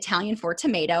is Italian for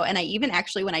tomato. And I even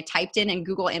actually, when I typed in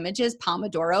Google Images,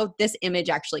 Pomodoro, this image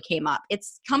actually came up. It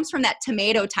comes from that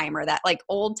tomato timer, that like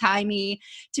old timey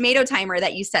tomato timer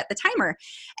that you set the timer.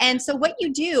 And so what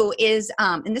you do is,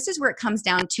 and this is where it comes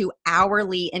down to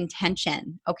hourly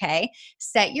intention, okay?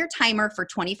 Set your timer for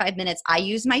 25 minutes. I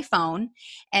use my phone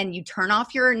and you turn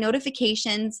off your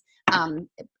notifications.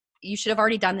 You should have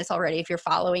already done this already if you're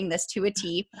following this to a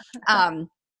T. And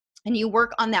you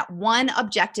work on that one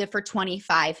objective for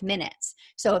 25 minutes.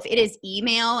 So if it is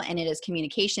email and it is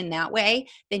communication that way,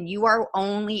 then you are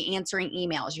only answering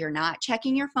emails. You're not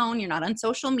checking your phone. You're not on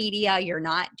social media. You're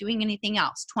not doing anything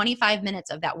else. 25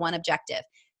 minutes of that one objective.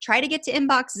 Try to get to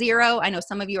inbox 0. I know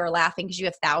some of you are laughing because you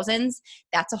have thousands.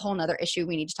 That's a whole nother issue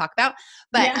we need to talk about.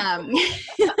 But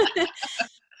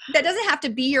that doesn't have to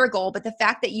be your goal, but the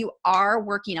fact that you are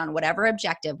working on whatever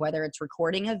objective, whether it's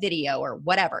recording a video or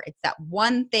whatever, it's that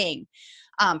one thing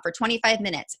for 25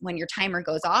 minutes. When your timer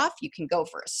goes off, you can go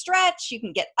for a stretch, you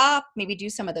can get up, maybe do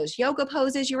some of those yoga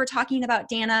poses you were talking about,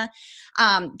 Dana.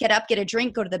 Get up, get a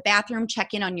drink, go to the bathroom,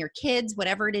 check in on your kids,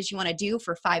 whatever it is you want to do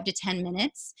for 5 to 10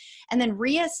 minutes, and then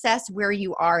reassess where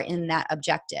you are in that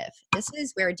objective. This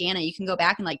is where, Dana, you can go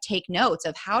back and take notes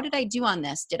of how did I do on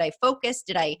this? Did I focus?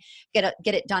 Did I get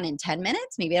it done in 10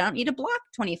 minutes? Maybe I don't need to block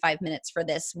 25 minutes for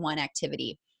this one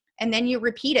activity. and then you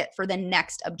repeat it for the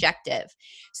next objective.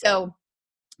 So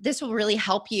this will really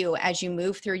help you as you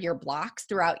move through your blocks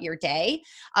throughout your day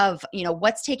of,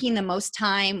 what's taking the most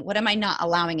time? What am I not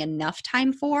allowing enough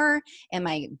time for? Am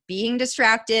I being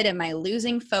distracted? Am I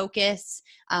losing focus?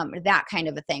 That kind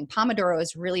of a thing. Pomodoro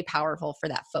is really powerful for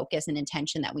that focus and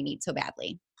intention that we need so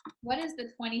badly. What is the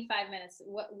 25 minutes?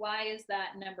 Why is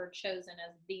that number chosen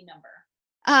as the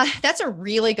number? That's a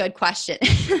really good question.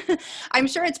 I'm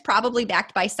sure it's probably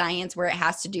backed by science where it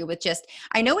has to do with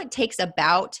I know it takes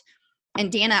about, and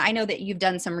Dana, I know that you've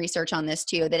done some research on this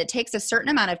too, that it takes a certain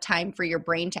amount of time for your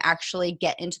brain to actually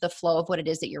get into the flow of what it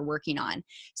is that you're working on.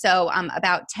 So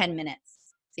about 10 minutes.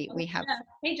 See, we have.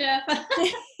 Hey, Jeff.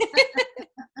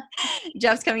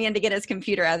 Jeff's coming in to get his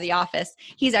computer out of the office.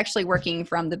 He's actually working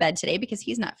from the bed today because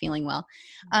he's not feeling well.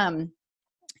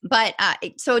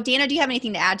 So Dana, do you have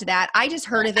anything to add to that? I just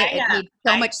heard of it. It made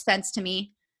so much sense to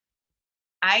me.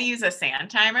 I use a sand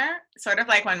timer, sort of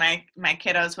like when my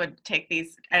kiddos would take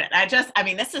these.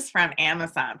 This is from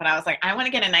Amazon, but I was like, I want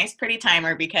to get a nice, pretty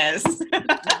timer because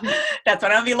that's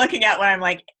what I'll be looking at when I'm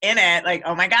like in it. Like,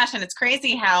 oh my gosh. And it's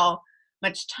crazy how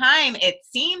much time it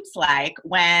seems like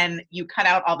when you cut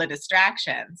out all the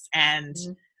distractions and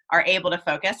are able to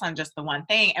focus on just the one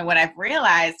thing. And what I've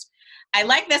realized, I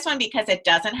like this one because it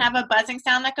doesn't have a buzzing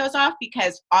sound that goes off,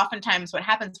 because oftentimes what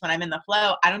happens when I'm in the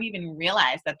flow, I don't even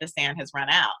realize that the sand has run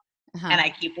out. And I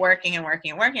keep working and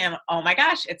working and working. And oh my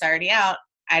gosh, it's already out.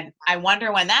 I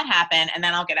wonder when that happened, and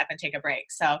then I'll get up and take a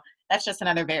break. So that's just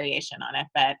another variation on it,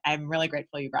 but I'm really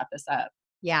grateful you brought this up.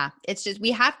 Yeah, it's just, we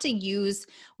have to use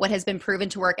what has been proven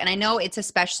to work. And I know it's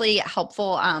especially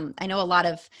helpful. I know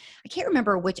I can't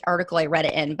remember which article I read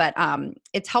it in, but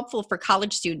it's helpful for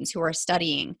college students who are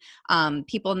studying,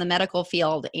 people in the medical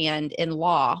field and in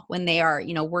law, when they are,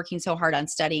 working so hard on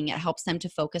studying. It helps them to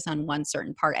focus on one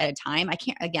certain part at a time. I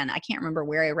can't remember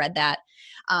where I read that.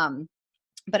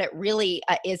 But it really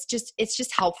it's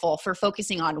just helpful for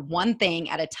focusing on one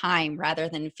thing at a time, rather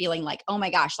than feeling like, oh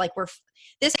my gosh, like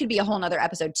this could be a whole nother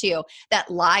episode too, that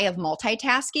lie of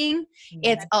multitasking.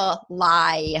 It's a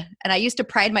lie. And I used to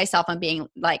pride myself on being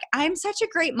like, I'm such a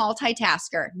great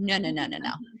multitasker. No.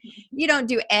 You don't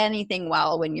do anything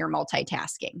well when you're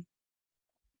multitasking.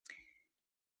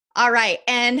 All right.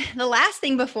 And the last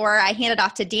thing before I hand it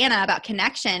off to Dana about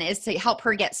connection is to help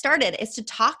her get started, is to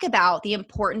talk about the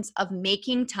importance of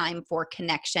making time for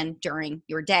connection during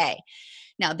your day.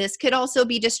 Now, this could also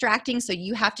be distracting, so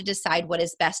you have to decide what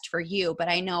is best for you. But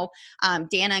I know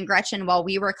Dana and Gretchen, while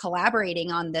we were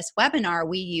collaborating on this webinar,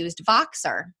 we used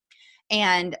Voxer.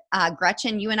 And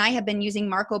Gretchen, you and I have been using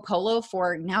Marco Polo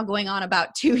for now going on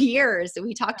about 2 years.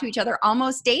 We talk to each other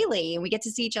almost daily, and we get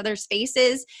to see each other's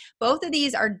faces. Both of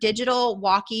these are digital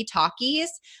walkie-talkies,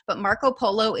 but Marco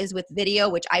Polo is with video,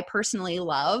 which I personally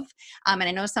love. And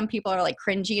I know some people are like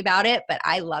cringy about it, but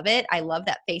I love it. I love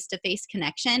that face-to-face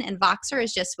connection. And Voxer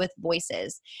is just with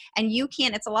voices. And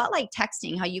it's a lot like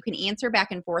texting, how you can answer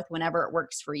back and forth whenever it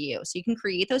works for you. So you can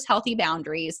create those healthy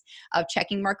boundaries of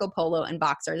checking Marco Polo and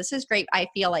Voxer. This is great, I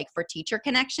feel like, for teacher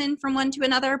connection from one to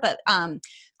another. But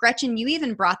Gretchen, you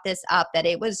even brought this up, that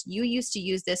you used to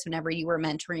use this whenever you were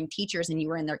mentoring teachers and you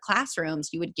were in their classrooms,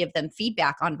 you would give them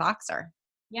feedback on Voxer.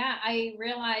 Yeah, I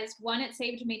realized, one, it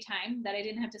saved me time, that I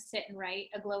didn't have to sit and write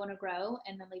a glow and a grow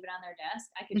and then leave it on their desk.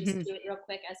 I could just do it real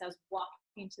quick as I was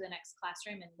walking to the next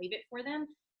classroom and leave it for them.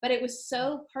 But it was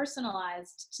so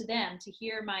personalized to them to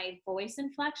hear my voice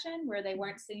inflection, where they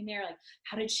weren't sitting there like,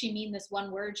 how did she mean this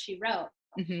one word she wrote?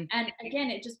 And again,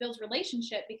 it just builds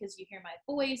relationship, because you hear my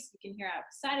voice, you can hear how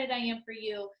excited I am for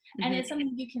you, and it's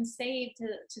something you can save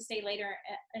to say later,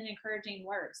 an encouraging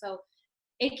word. So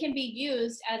it can be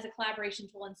used as a collaboration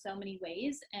tool in so many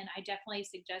ways, and I definitely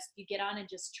suggest you get on and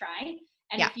just try.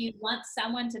 And if you want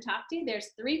someone to talk to, there's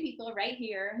 3 people right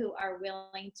here who are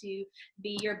willing to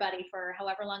be your buddy for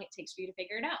however long it takes for you to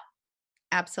figure it out.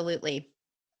 Absolutely.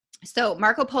 So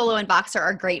Marco Polo and Voxer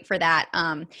are great for that.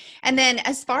 And then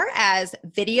as far as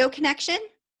video connection,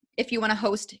 if you want to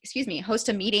host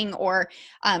a meeting or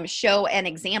show an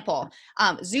example,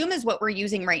 Zoom is what we're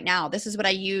using right now. This is what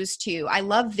I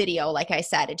love video. Like I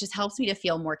said, it just helps me to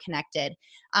feel more connected.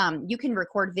 You can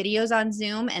record videos on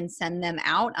Zoom and send them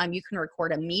out. You can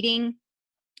record a meeting.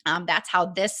 That's how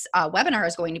this webinar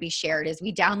is going to be shared, is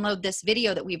we download this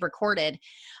video that we've recorded.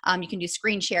 You can do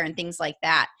screen share and things like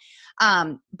that.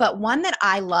 But one that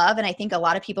I love, and I think a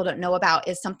lot of people don't know about,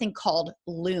 is something called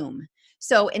Loom.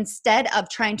 So instead of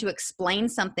trying to explain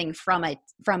something from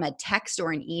a text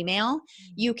or an email,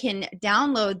 you can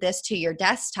download this to your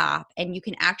desktop and you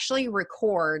can actually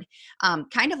record,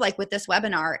 kind of like with this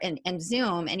webinar and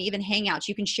Zoom and even Hangouts.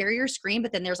 You can share your screen,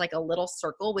 but then there's like a little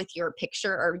circle with your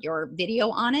picture or your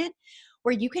video on it,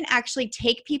 where you can actually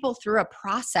take people through a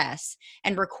process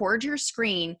and record your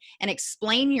screen and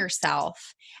explain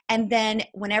yourself. And then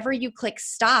whenever you click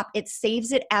stop, it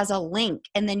saves it as a link,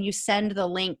 and then you send the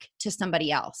link to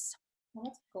somebody else. Well,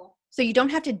 that's cool. So you don't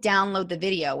have to download the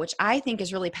video, which I think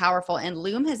is really powerful. And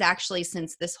Loom has actually,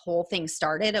 since this whole thing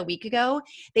started a week ago,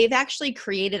 they've actually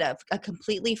created a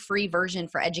completely free version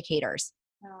for educators.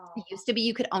 Oh. It used to be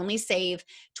you could only save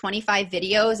 25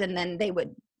 videos, and then they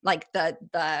would, like the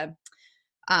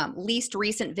least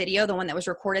recent video, the one that was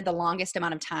recorded the longest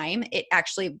amount of time, it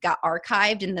actually got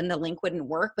archived and then the link wouldn't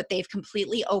work, but they've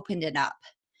completely opened it up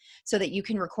so that you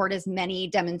can record as many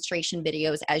demonstration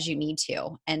videos as you need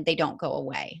to, and they don't go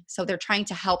away. So they're trying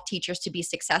to help teachers to be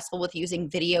successful with using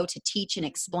video to teach and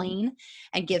explain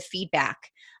and give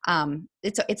feedback.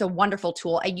 It's a wonderful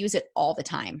tool. I use it all the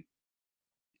time.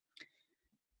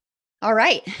 All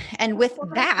right. And with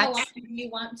that,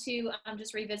 you want to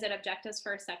just revisit objectives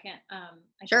for a second.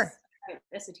 Sure.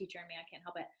 As a teacher in me, I can't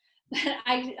help it. But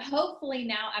I hopefully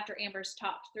now, after Amber's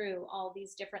talked through all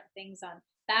these different things on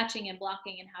batching and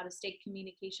blocking and how to stay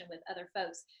communication with other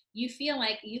folks, you feel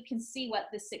like you can see what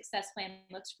the success plan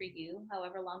looks for you,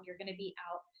 however long you're going to be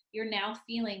out. You're now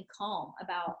feeling calm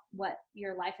about what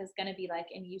your life is going to be like,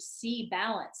 and you see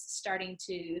balance starting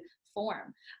to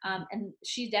form. And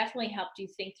she definitely helped you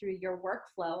think through your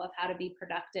workflow of how to be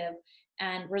productive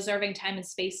and reserving time and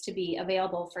space to be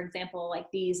available, for example, like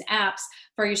these apps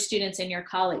for your students and your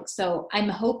colleagues. So I'm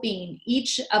hoping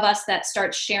each of us that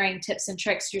starts sharing tips and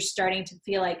tricks, you're starting to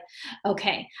feel like,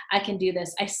 okay, I can do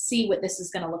this. I see what this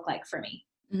is going to look like for me.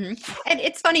 Mm-hmm. And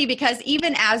it's funny because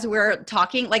even as we're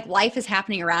talking, like life is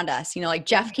happening around us, like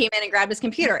Jeff came in and grabbed his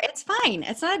computer. It's fine.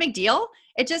 It's not a big deal.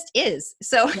 It just is.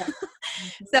 So,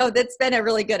 so that's been a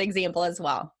really good example as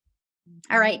well.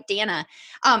 All right, Dana.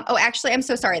 Actually, I'm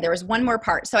so sorry. There was one more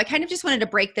part. So I kind of just wanted to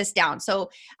break this down. So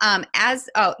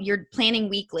you're planning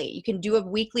weekly, you can do a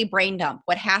weekly brain dump.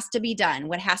 What has to be done?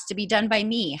 What has to be done by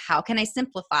me? How can I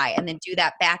simplify? And then do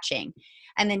that batching.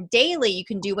 And then daily, you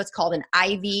can do what's called an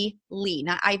Ivy Lee,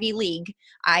 not Ivy League,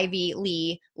 Ivy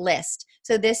Lee list.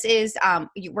 So this is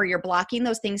where you're blocking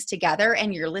those things together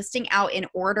and you're listing out in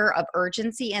order of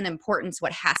urgency and importance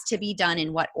what has to be done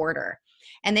in what order.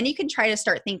 And then you can try to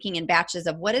start thinking in batches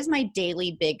of what is my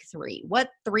daily big three? What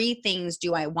three things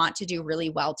do I want to do really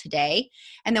well today?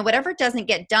 And then whatever doesn't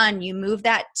get done, you move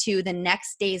that to the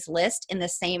next day's list in the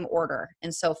same order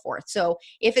and so forth. So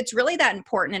if it's really that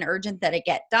important and urgent that it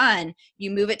get done,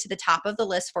 you move it to the top of the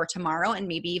list for tomorrow and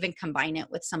maybe even combine it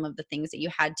with some of the things that you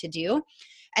had to do.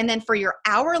 And then for your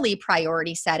hourly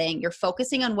priority setting, you're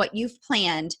focusing on what you've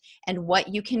planned and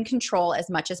what you can control as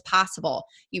much as possible.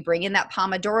 You bring in that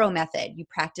Pomodoro method. You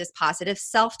practice positive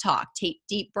self-talk, take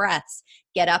deep breaths,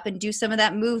 get up and do some of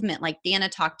that movement like Dana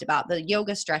talked about, the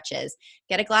yoga stretches,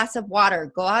 get a glass of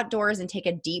water, go outdoors and take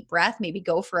a deep breath, maybe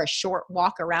go for a short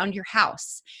walk around your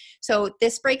house. So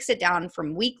this breaks it down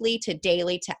from weekly to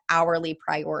daily to hourly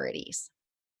priorities.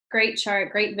 Great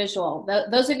chart, great visual.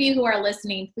 Those of you who are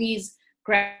listening, please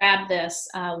grab this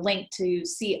link to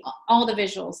see all the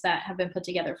visuals that have been put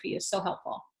together for you. So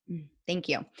helpful. Thank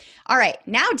you. All right.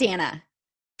 Now, Dana,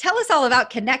 tell us all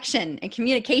about connection and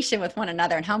communication with one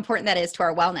another and how important that is to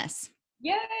our wellness.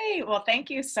 Yay. Well, thank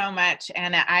you so much.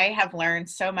 And I have learned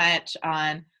so much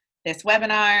on this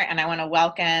webinar, and I want to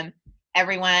welcome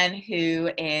everyone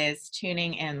who is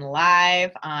tuning in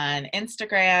live on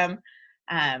Instagram.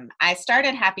 I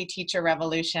started Happy Teacher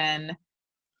Revolution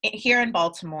here in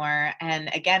Baltimore, and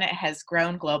again, it has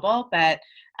grown global, but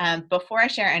before I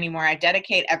share any more, I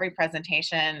dedicate every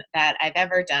presentation that I've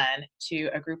ever done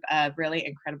to a group of really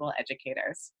incredible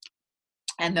educators,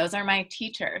 and those are my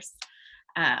teachers.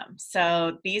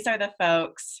 So these are the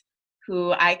folks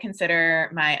who I consider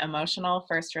my emotional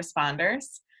first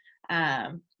responders.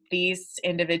 These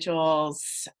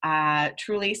individuals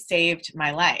truly saved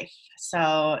my life.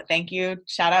 So thank you.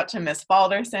 Shout out to Miss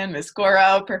Balderson, Miss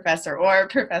Goro, Professor Orr,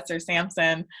 Professor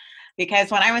Sampson, because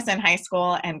when I was in high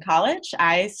school and college,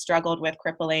 I struggled with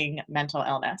crippling mental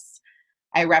illness.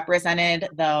 I represented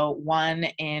the 1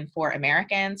 in 4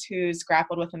 Americans who's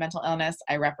grappled with a mental illness.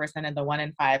 I represented the 1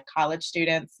 in 5 college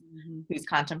students who's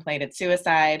contemplated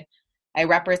suicide. I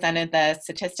represented the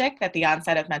statistic that the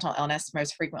onset of mental illness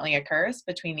most frequently occurs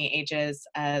between the ages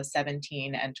of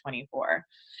 17 and 24.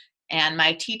 And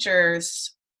my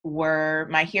teachers were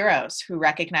my heroes who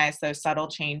recognized those subtle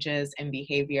changes in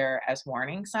behavior as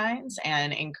warning signs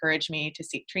and encouraged me to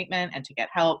seek treatment and to get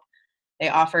help. They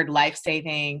offered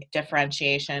life-saving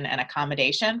differentiation and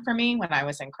accommodation for me when I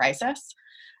was in crisis.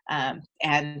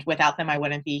 And without them, I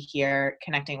wouldn't be here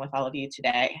connecting with all of you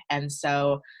today. And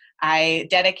so I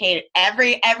dedicate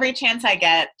every chance I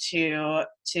get to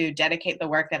dedicate the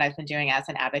work that I've been doing as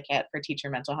an advocate for teacher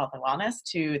mental health and wellness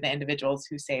to the individuals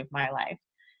who saved my life.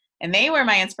 And they were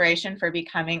my inspiration for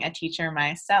becoming a teacher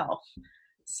myself.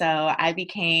 So I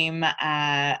became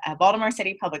a Baltimore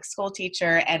City public school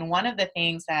teacher. And one of the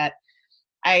things that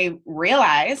I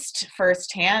realized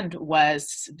firsthand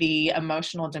was the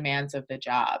emotional demands of the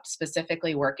job,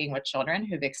 specifically working with children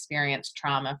who've experienced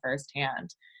trauma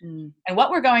firsthand. And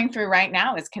what we're going through right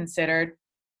now is considered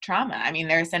trauma. I mean,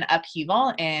 there's an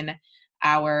upheaval in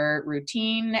our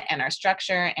routine and our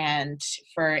structure, and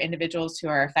for individuals who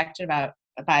are affected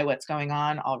by what's going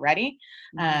on already,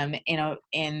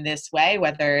 in this way,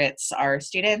 whether it's our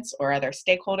students or other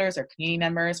stakeholders or community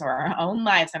members or our own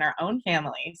lives and our own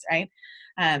families, right?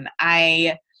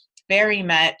 I very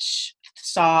much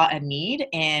saw a need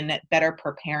in better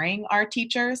preparing our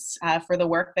teachers for the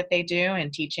work that they do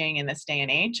in teaching in this day and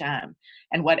age,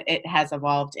 and what it has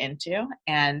evolved into.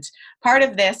 And part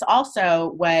of this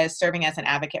also was serving as an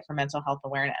advocate for mental health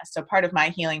awareness. So part of my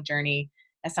healing journey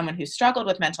as someone who struggled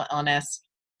with mental illness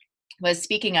was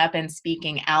speaking up and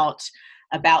speaking out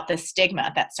about the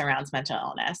stigma that surrounds mental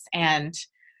illness. And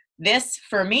this,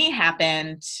 for me,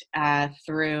 happened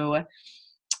through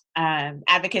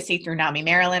advocacy through NAMI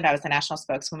Maryland. I was the national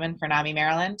spokeswoman for NAMI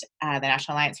Maryland, the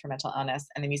National Alliance for Mental Illness,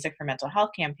 and the Music for Mental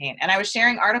Health campaign. And I was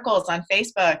sharing articles on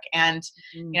Facebook, and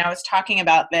I was talking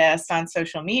about this on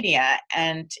social media.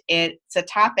 And it's a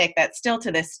topic that still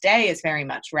to this day is very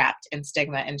much wrapped in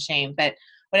stigma and shame. But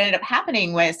what ended up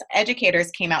happening was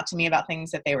educators came out to me about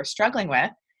things that they were struggling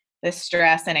with, the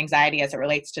stress and anxiety as it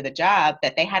relates to the job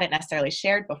that they hadn't necessarily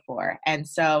shared before. And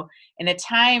so in a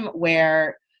time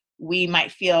where we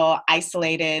might feel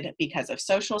isolated because of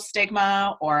social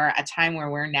stigma, or a time where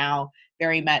we're now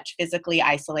very much physically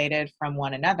isolated from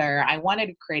one another, I wanted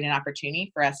to create an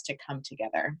opportunity for us to come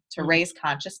together, to raise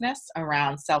consciousness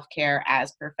around self-care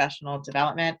as professional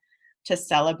development, to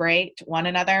celebrate one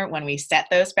another when we set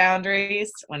those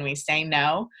boundaries, when we say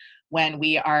no, when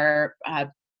we are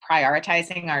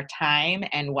prioritizing our time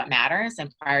and what matters,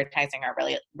 and prioritizing our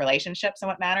relationships and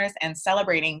what matters, and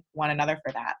celebrating one another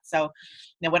for that. So,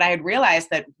 what I had realized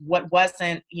that what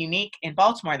wasn't unique in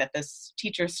Baltimore, that this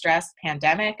teacher stress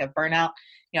pandemic of burnout,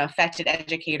 affected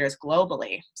educators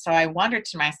globally. So I wondered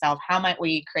to myself, how might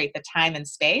we create the time and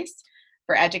space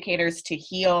for educators to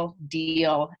heal,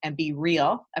 deal, and be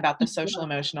real about the social,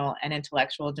 emotional, and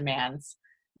intellectual demands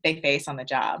they face on the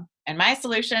job. And my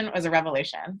solution was a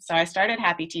revolution. So I started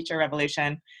Happy Teacher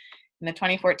Revolution in the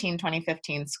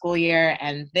 2014-2015 school year.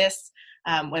 And this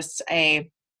was a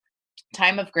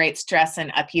time of great stress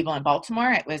and upheaval in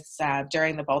Baltimore. It was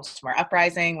during the Baltimore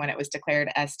uprising, when it was declared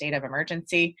a state of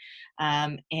emergency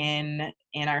in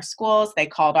our schools. They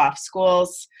called off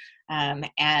schools.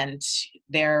 And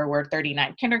there were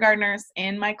 39 kindergartners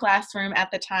in my classroom at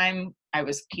the time. I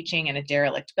was teaching in a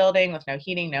derelict building with no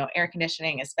heating, no air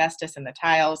conditioning, asbestos in the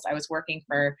tiles. I was working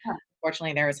for,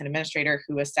 fortunately, there was an administrator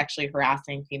who was sexually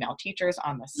harassing female teachers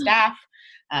on the staff.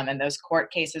 And those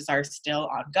court cases are still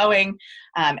ongoing.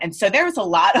 And so there was a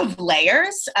lot of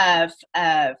layers of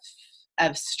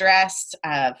stress,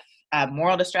 of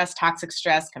moral distress, toxic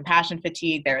stress, compassion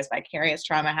fatigue. There was vicarious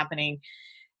trauma happening.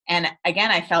 And again,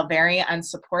 I felt very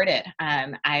unsupported.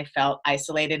 I felt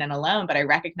isolated and alone, but I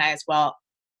recognized, well,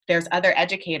 there's other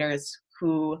educators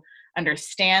who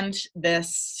understand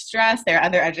this stress. There are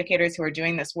other educators who are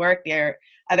doing this work. There are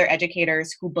other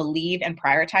educators who believe in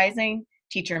prioritizing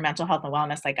teacher mental health and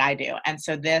wellness like I do. And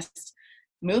so this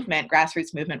movement,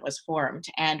 grassroots movement, was formed.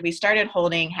 And we started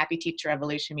holding Happy Teacher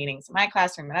Revolution meetings in my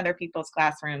classroom and other people's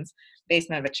classrooms,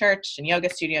 basement of a church and yoga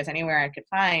studios, anywhere I could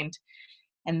find.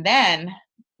 And then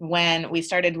when we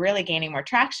started really gaining more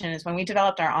traction is when we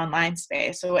developed our online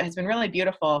space. So what has been really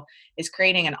beautiful is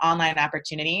creating an online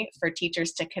opportunity for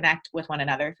teachers to connect with one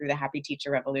another through the Happy Teacher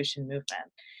Revolution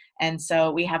movement. And so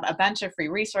we have a bunch of free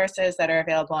resources that are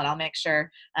available, and I'll make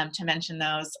sure to mention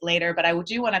those later. But I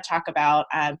do want to talk about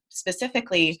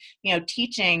specifically,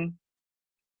 teaching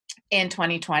in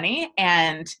 2020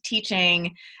 and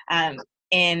teaching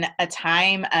in a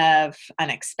time of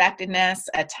unexpectedness,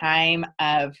 a time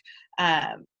of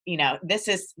this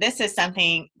is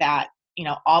something that,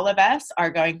 all of us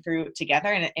are going through together.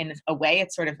 And in a way,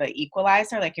 it's sort of an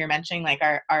equalizer. Like you're mentioning, like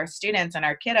our students and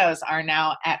our kiddos are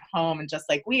now at home, and just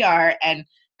like we are, and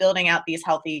building out these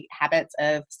healthy habits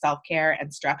of self-care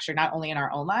and structure, not only in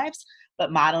our own lives,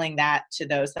 but modeling that to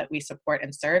those that we support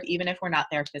and serve, even if we're not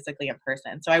there physically in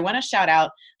person. So I want to shout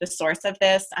out the source of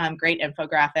this great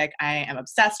infographic I am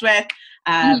obsessed with.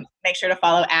 Make sure to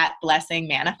follow at Blessing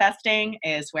Manifesting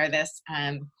is where this,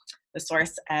 the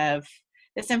source of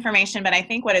this information. But I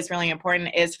think what is really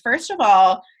important is, first of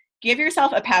all, give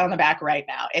yourself a pat on the back right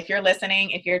now. If you're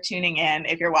listening, if you're tuning in,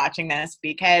 if you're watching this,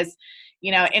 because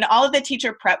in all of the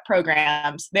teacher prep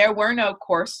programs, there was no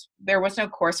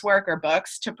coursework or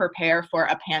books to prepare for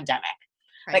a pandemic.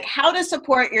 Right. Like how to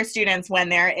support your students when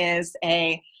there is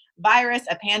a virus,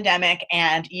 a pandemic,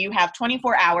 and you have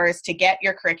 24 hours to get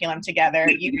your curriculum together.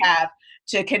 You have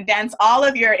to condense all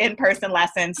of your in-person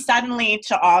lessons suddenly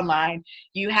to online.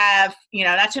 You have,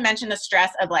 not to mention the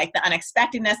stress of like the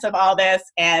unexpectedness of all this,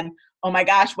 and oh my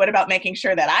gosh, what about making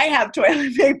sure that I have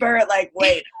toilet paper? Like,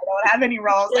 wait, I don't have any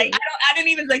rolls. Like, I didn't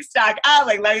even like stock up.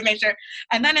 Like, let me make sure.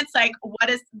 And then it's like, what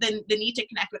is the need to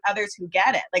connect with others who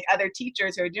get it? Like other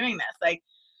teachers who are doing this. Like,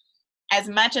 as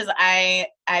much as I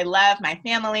love my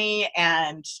family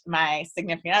and my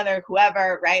significant other,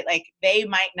 whoever, right? Like they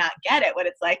might not get it, what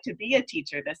it's like to be a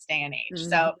teacher this day and age. Mm-hmm.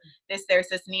 So there's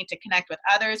this need to connect with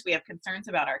others. We have concerns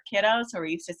about our kiddos who are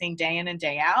used to seeing day in and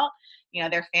day out.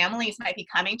 Their families might be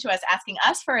coming to us, asking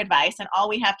us for advice. And all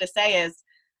we have to say is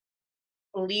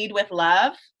lead with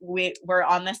love. We're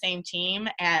on the same team.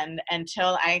 And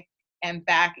until I am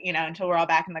back, until we're all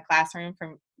back in the classroom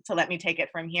to let me take it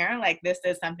from here. Like this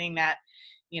is something that,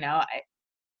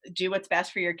 do what's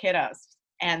best for your kiddos.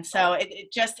 And so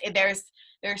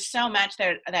there's so much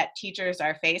that teachers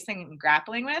are facing and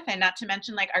grappling with, and not to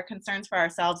mention like our concerns for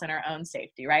ourselves and our own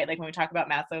safety, right? Like when we talk about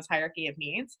Maslow's hierarchy of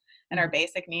needs and our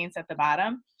basic needs at the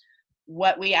bottom,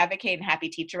 what we advocate in Happy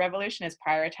Teacher Revolution is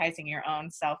prioritizing your own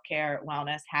self-care,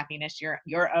 wellness, happiness,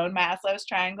 your own Maslow's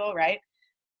triangle, right?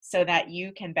 So that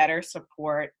you can better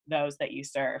support those that you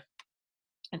serve.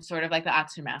 It's sort of like the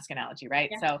oxygen mask analogy, right?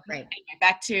 Yeah, so right.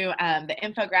 Back to the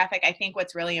infographic, I think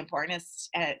what's really important is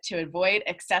to avoid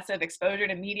excessive exposure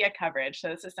to media coverage. So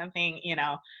this is something,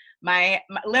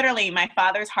 literally my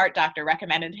father's heart doctor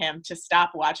recommended him to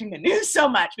stop watching the news so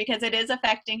much because it is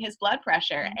affecting his blood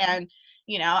pressure. Mm-hmm. And,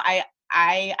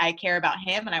 I care about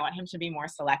him and I want him to be more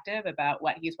selective about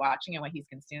what he's watching and what he's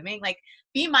consuming. Like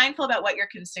be mindful about what you're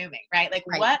consuming, right? Like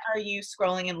right. What are you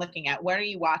scrolling and looking at? What are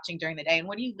you watching during the day? And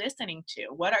what are you listening to?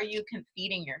 What are you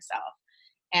feeding yourself?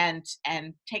 And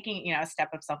taking, a step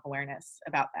of self-awareness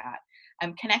about that.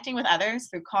 Connecting with others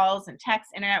through calls and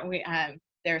texts, internet.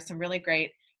 There are some really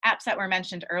great apps that were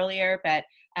mentioned earlier, but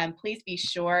please be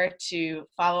sure to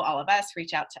follow all of us,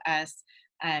 reach out to us.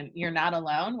 You're not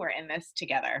alone. We're in this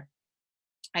together.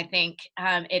 I think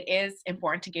it is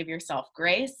important to give yourself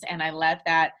grace. And I love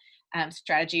that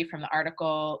strategy from the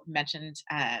article mentioned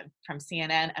from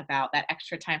CNN about that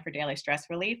extra time for daily stress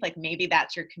relief. Like maybe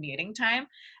that's your commuting time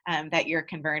that you're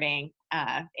converting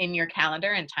in your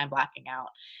calendar and time blocking out.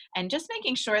 And just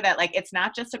making sure that like it's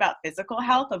not just about physical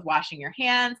health of washing your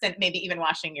hands and maybe even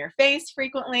washing your face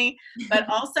frequently, but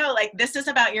also like this is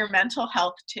about your mental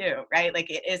health too, right? Like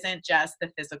it isn't just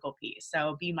the physical piece.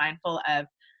 So be mindful of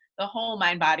the whole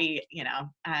mind-body,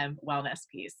 wellness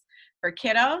piece. For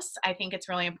kiddos, I think it's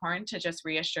really important to just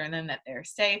reassure them that they're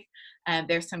safe.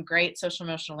 There's some great social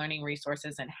emotional learning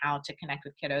resources and how to connect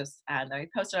with kiddos that we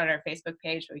posted on our Facebook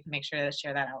page, but we can make sure to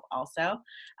share that out also.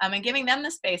 And giving them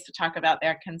the space to talk about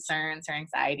their concerns, their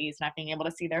anxieties, not being able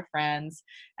to see their friends,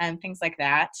 and things like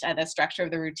that, the structure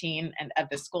of the routine and of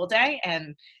the school day,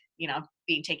 and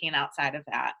being taken outside of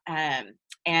that,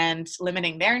 and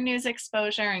limiting their news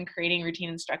exposure and creating routine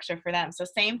and structure for them. So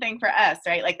same thing for us,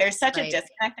 right? Like there's such a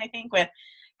disconnect, I think, with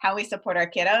how we support our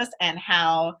kiddos and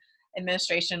how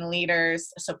administration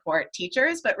leaders support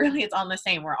teachers, but really it's all the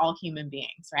same. We're all human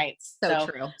beings, right? So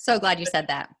true. So glad you said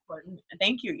that.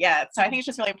 Thank you. Yeah. So I think it's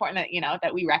just really important that,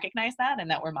 that we recognize that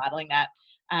and that we're modeling that,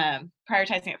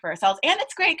 prioritizing it for ourselves. And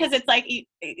it's great because it's like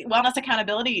wellness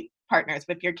accountability partners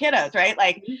with your kiddos, right?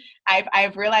 Like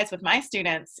I've realized with my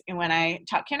students when I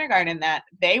taught kindergarten that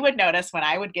they would notice when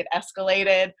I would get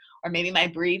escalated or maybe my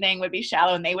breathing would be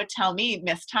shallow and they would tell me,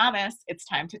 Miss Thomas, it's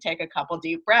time to take a couple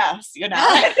deep breaths, And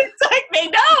it's like they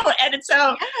know. And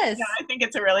so yes. I think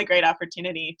it's a really great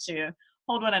opportunity to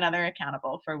hold one another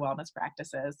accountable for wellness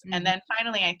practices. Mm-hmm. And then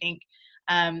finally, I think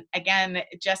again,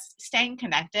 just staying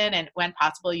connected and when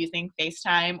possible using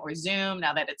FaceTime or Zoom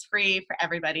now that it's free for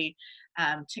everybody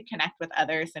to connect with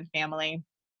others and family.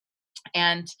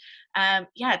 And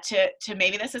to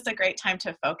maybe this is a great time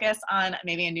to focus on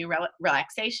maybe a new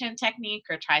relaxation technique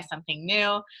or try something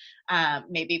new,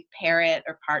 maybe pair it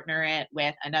or partner it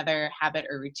with another habit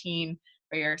or routine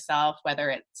for yourself, whether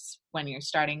it's when you're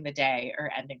starting the day or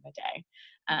ending the day.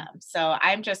 So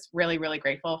I'm just really, really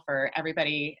grateful for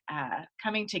everybody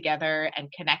coming together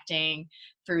and connecting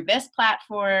through this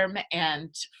platform,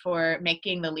 and for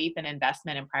making the leap and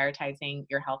investment in prioritizing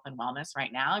your health and wellness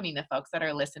right now. I mean, the folks that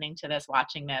are listening to this,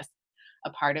 watching this, a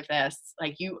part of this,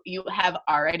 like you have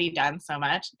already done so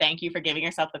much. Thank you for giving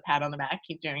yourself the pat on the back.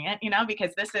 Keep doing it,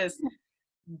 because this is,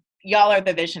 y'all are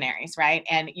the visionaries, right?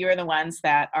 And you're the ones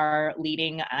that are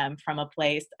leading from a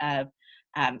place of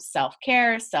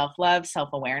self-care, self-love,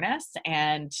 self-awareness.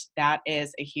 And that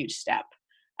is a huge step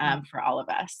for all of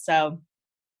us. So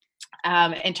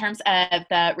in terms of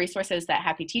the resources that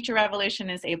Happy Teacher Revolution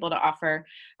is able to offer,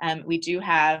 we do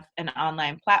have an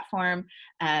online platform,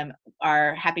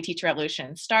 our Happy Teacher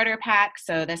Revolution Starter Pack.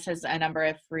 So this is a number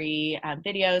of free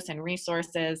videos and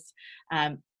resources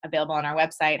available on our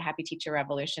website,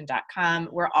 happyteacherrevolution.com.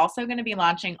 We're also going to be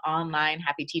launching online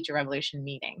Happy Teacher Revolution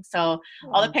meetings. So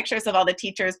all the pictures of all the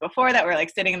teachers before that were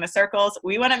like sitting in the circles,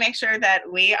 we want to make sure that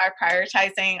we are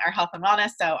prioritizing our health and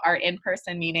wellness. So our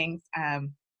in-person meetings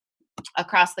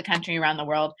across the country, around the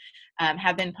world,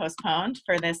 have been postponed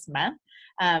for this month.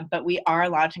 But we are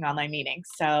launching online meetings.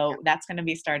 So that's going to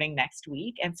be starting next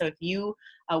week. And so if you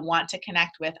want to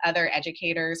connect with other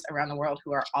educators around the world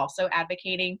who are also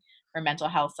advocating for mental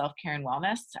health, self-care, and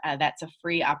wellness, that's a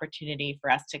free opportunity for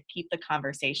us to keep the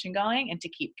conversation going and to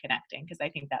keep connecting, because I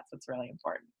think that's what's really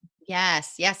important.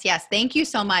 Yes. Thank you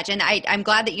so much. And I'm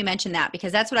glad that you mentioned that,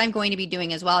 because that's what I'm going to be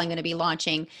doing as well. I'm going to be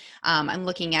launching, I'm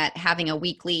looking at having a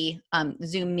weekly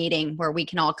Zoom meeting where we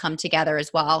can all come together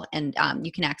as well. And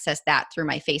you can access that through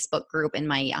my Facebook group and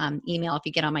my email if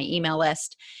you get on my email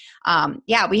list.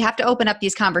 We have to open up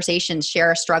these conversations, share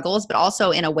our struggles, but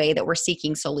also in a way that we're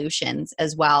seeking solutions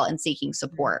as well and seeking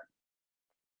support.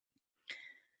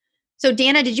 So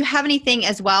Dana, did you have anything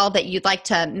as well that you'd like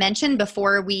to mention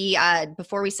before we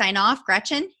sign off?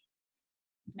 Gretchen?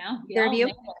 No,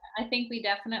 you? I think we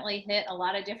definitely hit a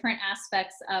lot of different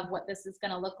aspects of what this is going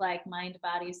to look like, mind,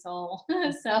 body, soul.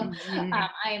 So I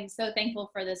am so thankful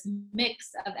for this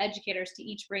mix of educators to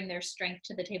each bring their strength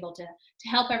to the table to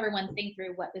help everyone think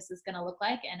through what this is going to look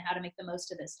like and how to make the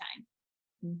most of this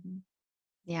time.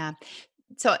 Yeah.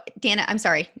 So Dana, I'm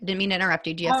sorry, didn't mean to interrupt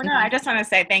you. Do you have something? No, I just want to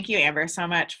say thank you, Amber, so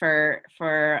much for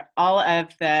all of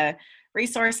the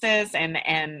resources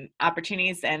and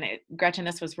opportunities. And Gretchen,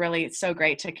 this was really so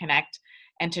great to connect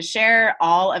and to share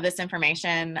all of this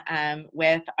information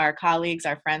with our colleagues,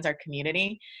 our friends, our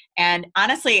community. And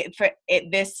honestly,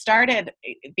 this started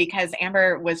because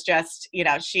Amber was just,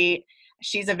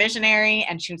 she's a visionary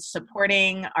and she's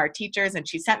supporting our teachers, and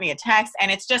she sent me a text, and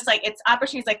it's just like, it's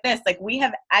opportunities like this. Like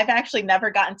I've actually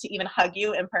never gotten to even hug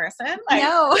you in person.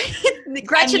 No,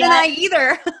 Gretchen and I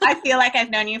either. I feel like I've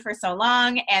known you for so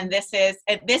long. And this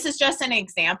is just an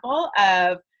example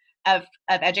of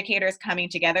educators coming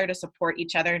together to support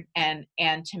each other and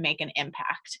to make an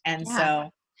impact. And so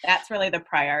that's really the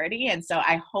priority. And so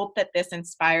I hope that this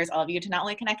inspires all of you to not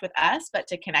only connect with us, but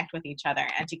to connect with each other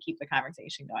and to keep the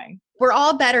conversation going. We're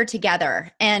all better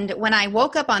together. And when I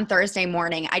woke up on Thursday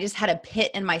morning, I just had a pit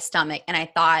in my stomach, and I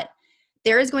thought,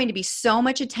 there is going to be so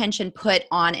much attention put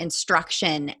on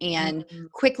instruction and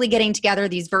quickly getting together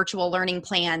these virtual learning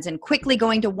plans and quickly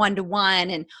going to one-to-one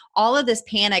and all of this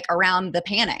panic around the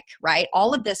panic, right?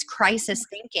 All of this crisis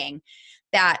thinking,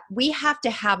 that we have to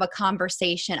have a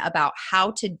conversation about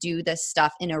how to do this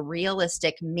stuff in a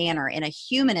realistic manner, in a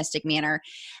humanistic manner.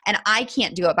 And I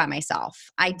can't do it by myself.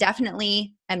 I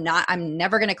definitely am not. I'm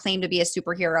never going to claim to be a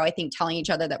superhero. I think telling each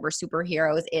other that we're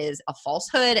superheroes is a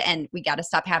falsehood, and we got to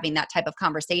stop having that type of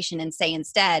conversation and say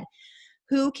instead,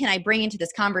 who can I bring into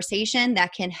this conversation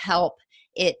that can help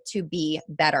it to be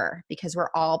better, because we're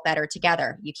all better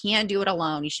together. You can't do it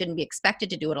alone. You shouldn't be expected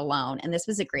to do it alone. And this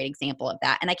was a great example of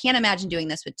that. And I can't imagine doing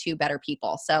this with two better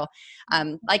people. So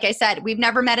like I said, we've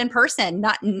never met in person.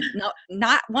 Not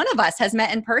one of us has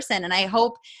met in person. And I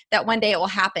hope that one day it will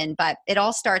happen, but it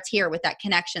all starts here with that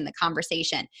connection, the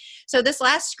conversation. So this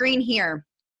last screen here,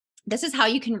 this is how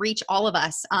you can reach all of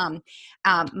us. I'm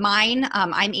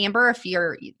Amber. If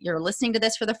you're listening to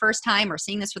this for the first time or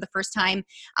seeing this for the first time,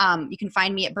 you can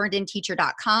find me at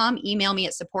burnedinteacher.com. Email me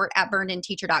at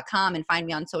support@burnedinteacher.com, and find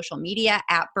me on social media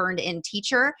at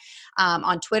burnedinteacher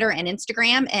on Twitter and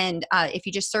Instagram. And if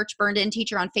you just search Burned In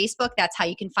Teacher on Facebook, that's how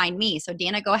you can find me. So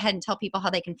Dana, go ahead and tell people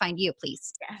how they can find you,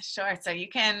 please. Yeah, sure. So you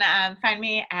can find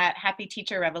me at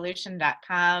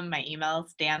happyteacherrevolution.com. My email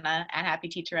is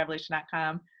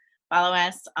dana@happyteacherrevolution.com. Follow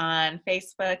us on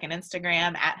Facebook and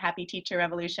Instagram at Happy Teacher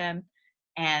Revolution,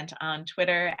 and on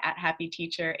Twitter at Happy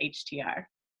Teacher HTR.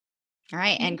 All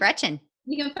right. And Gretchen.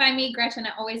 You can find me, Gretchen,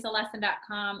 at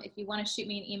alwaysalesson.com. If you want to shoot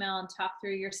me an email and talk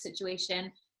through your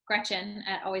situation, Gretchen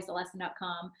at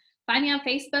alwaysalesson.com. Find me on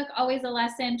Facebook, Always a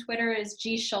Lesson. Twitter is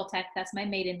G Schultek. That's my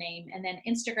maiden name. And then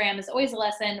Instagram is Always a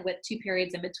Lesson with 2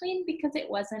 periods in between because it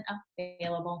wasn't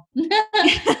available.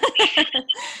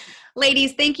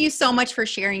 Ladies, thank you so much for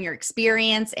sharing your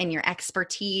experience and your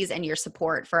expertise and your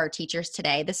support for our teachers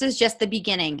today. This is just the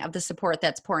beginning of the support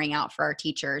that's pouring out for our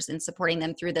teachers and supporting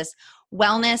them through this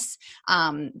wellness,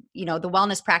 the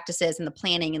wellness practices and the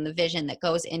planning and the vision that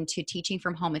goes into teaching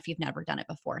from home if you've never done it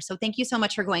before. So thank you so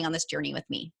much for going on this journey with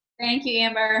me. Thank you,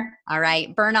 Amber. All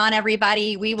right. Burn on,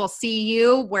 everybody. We will see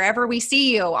you wherever we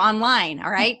see you online.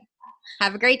 All right.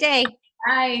 Have a great day.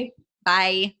 Bye.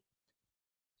 Bye.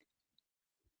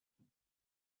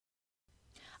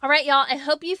 All right, y'all, I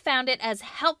hope you found it as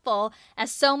helpful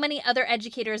as so many other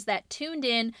educators that tuned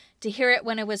in to hear it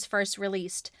when it was first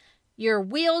released. Your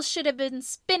wheels should have been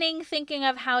spinning thinking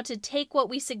of how to take what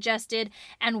we suggested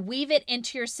and weave it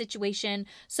into your situation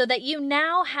so that you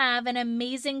now have an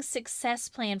amazing success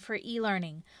plan for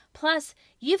e-learning. Plus,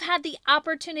 you've had the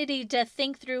opportunity to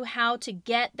think through how to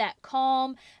get that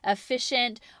calm,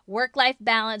 efficient work-life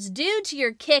balance due to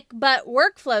your kick-butt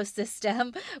workflow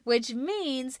system, which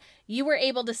means you were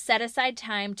able to set aside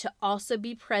time to also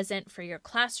be present for your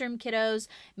classroom kiddos,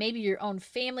 maybe your own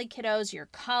family kiddos, your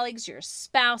colleagues, your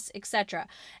spouse, etc.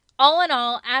 All in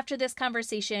all, after this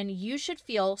conversation, you should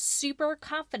feel super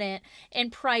confident in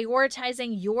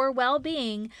prioritizing your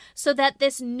well-being so that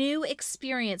this new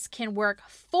experience can work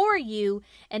for you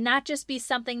and not just be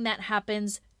something that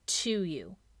happens to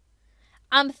you.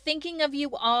 I'm thinking of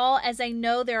you all as I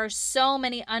know there are so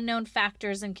many unknown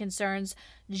factors and concerns.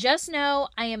 Just know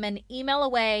I am an email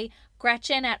away,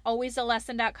 Gretchen at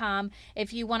alwaysalesson.com,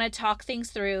 if you want to talk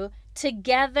things through.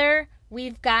 Together,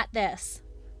 we've got this.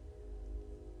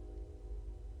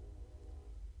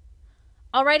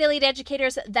 All right, Elite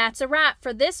Educators, that's a wrap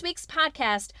for this week's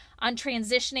podcast on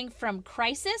transitioning from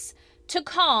crisis to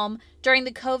calm during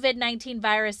the COVID-19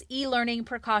 virus e-learning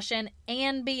precaution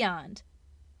and beyond.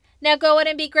 Now go out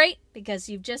and be great because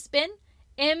you've just been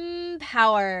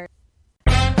empowered.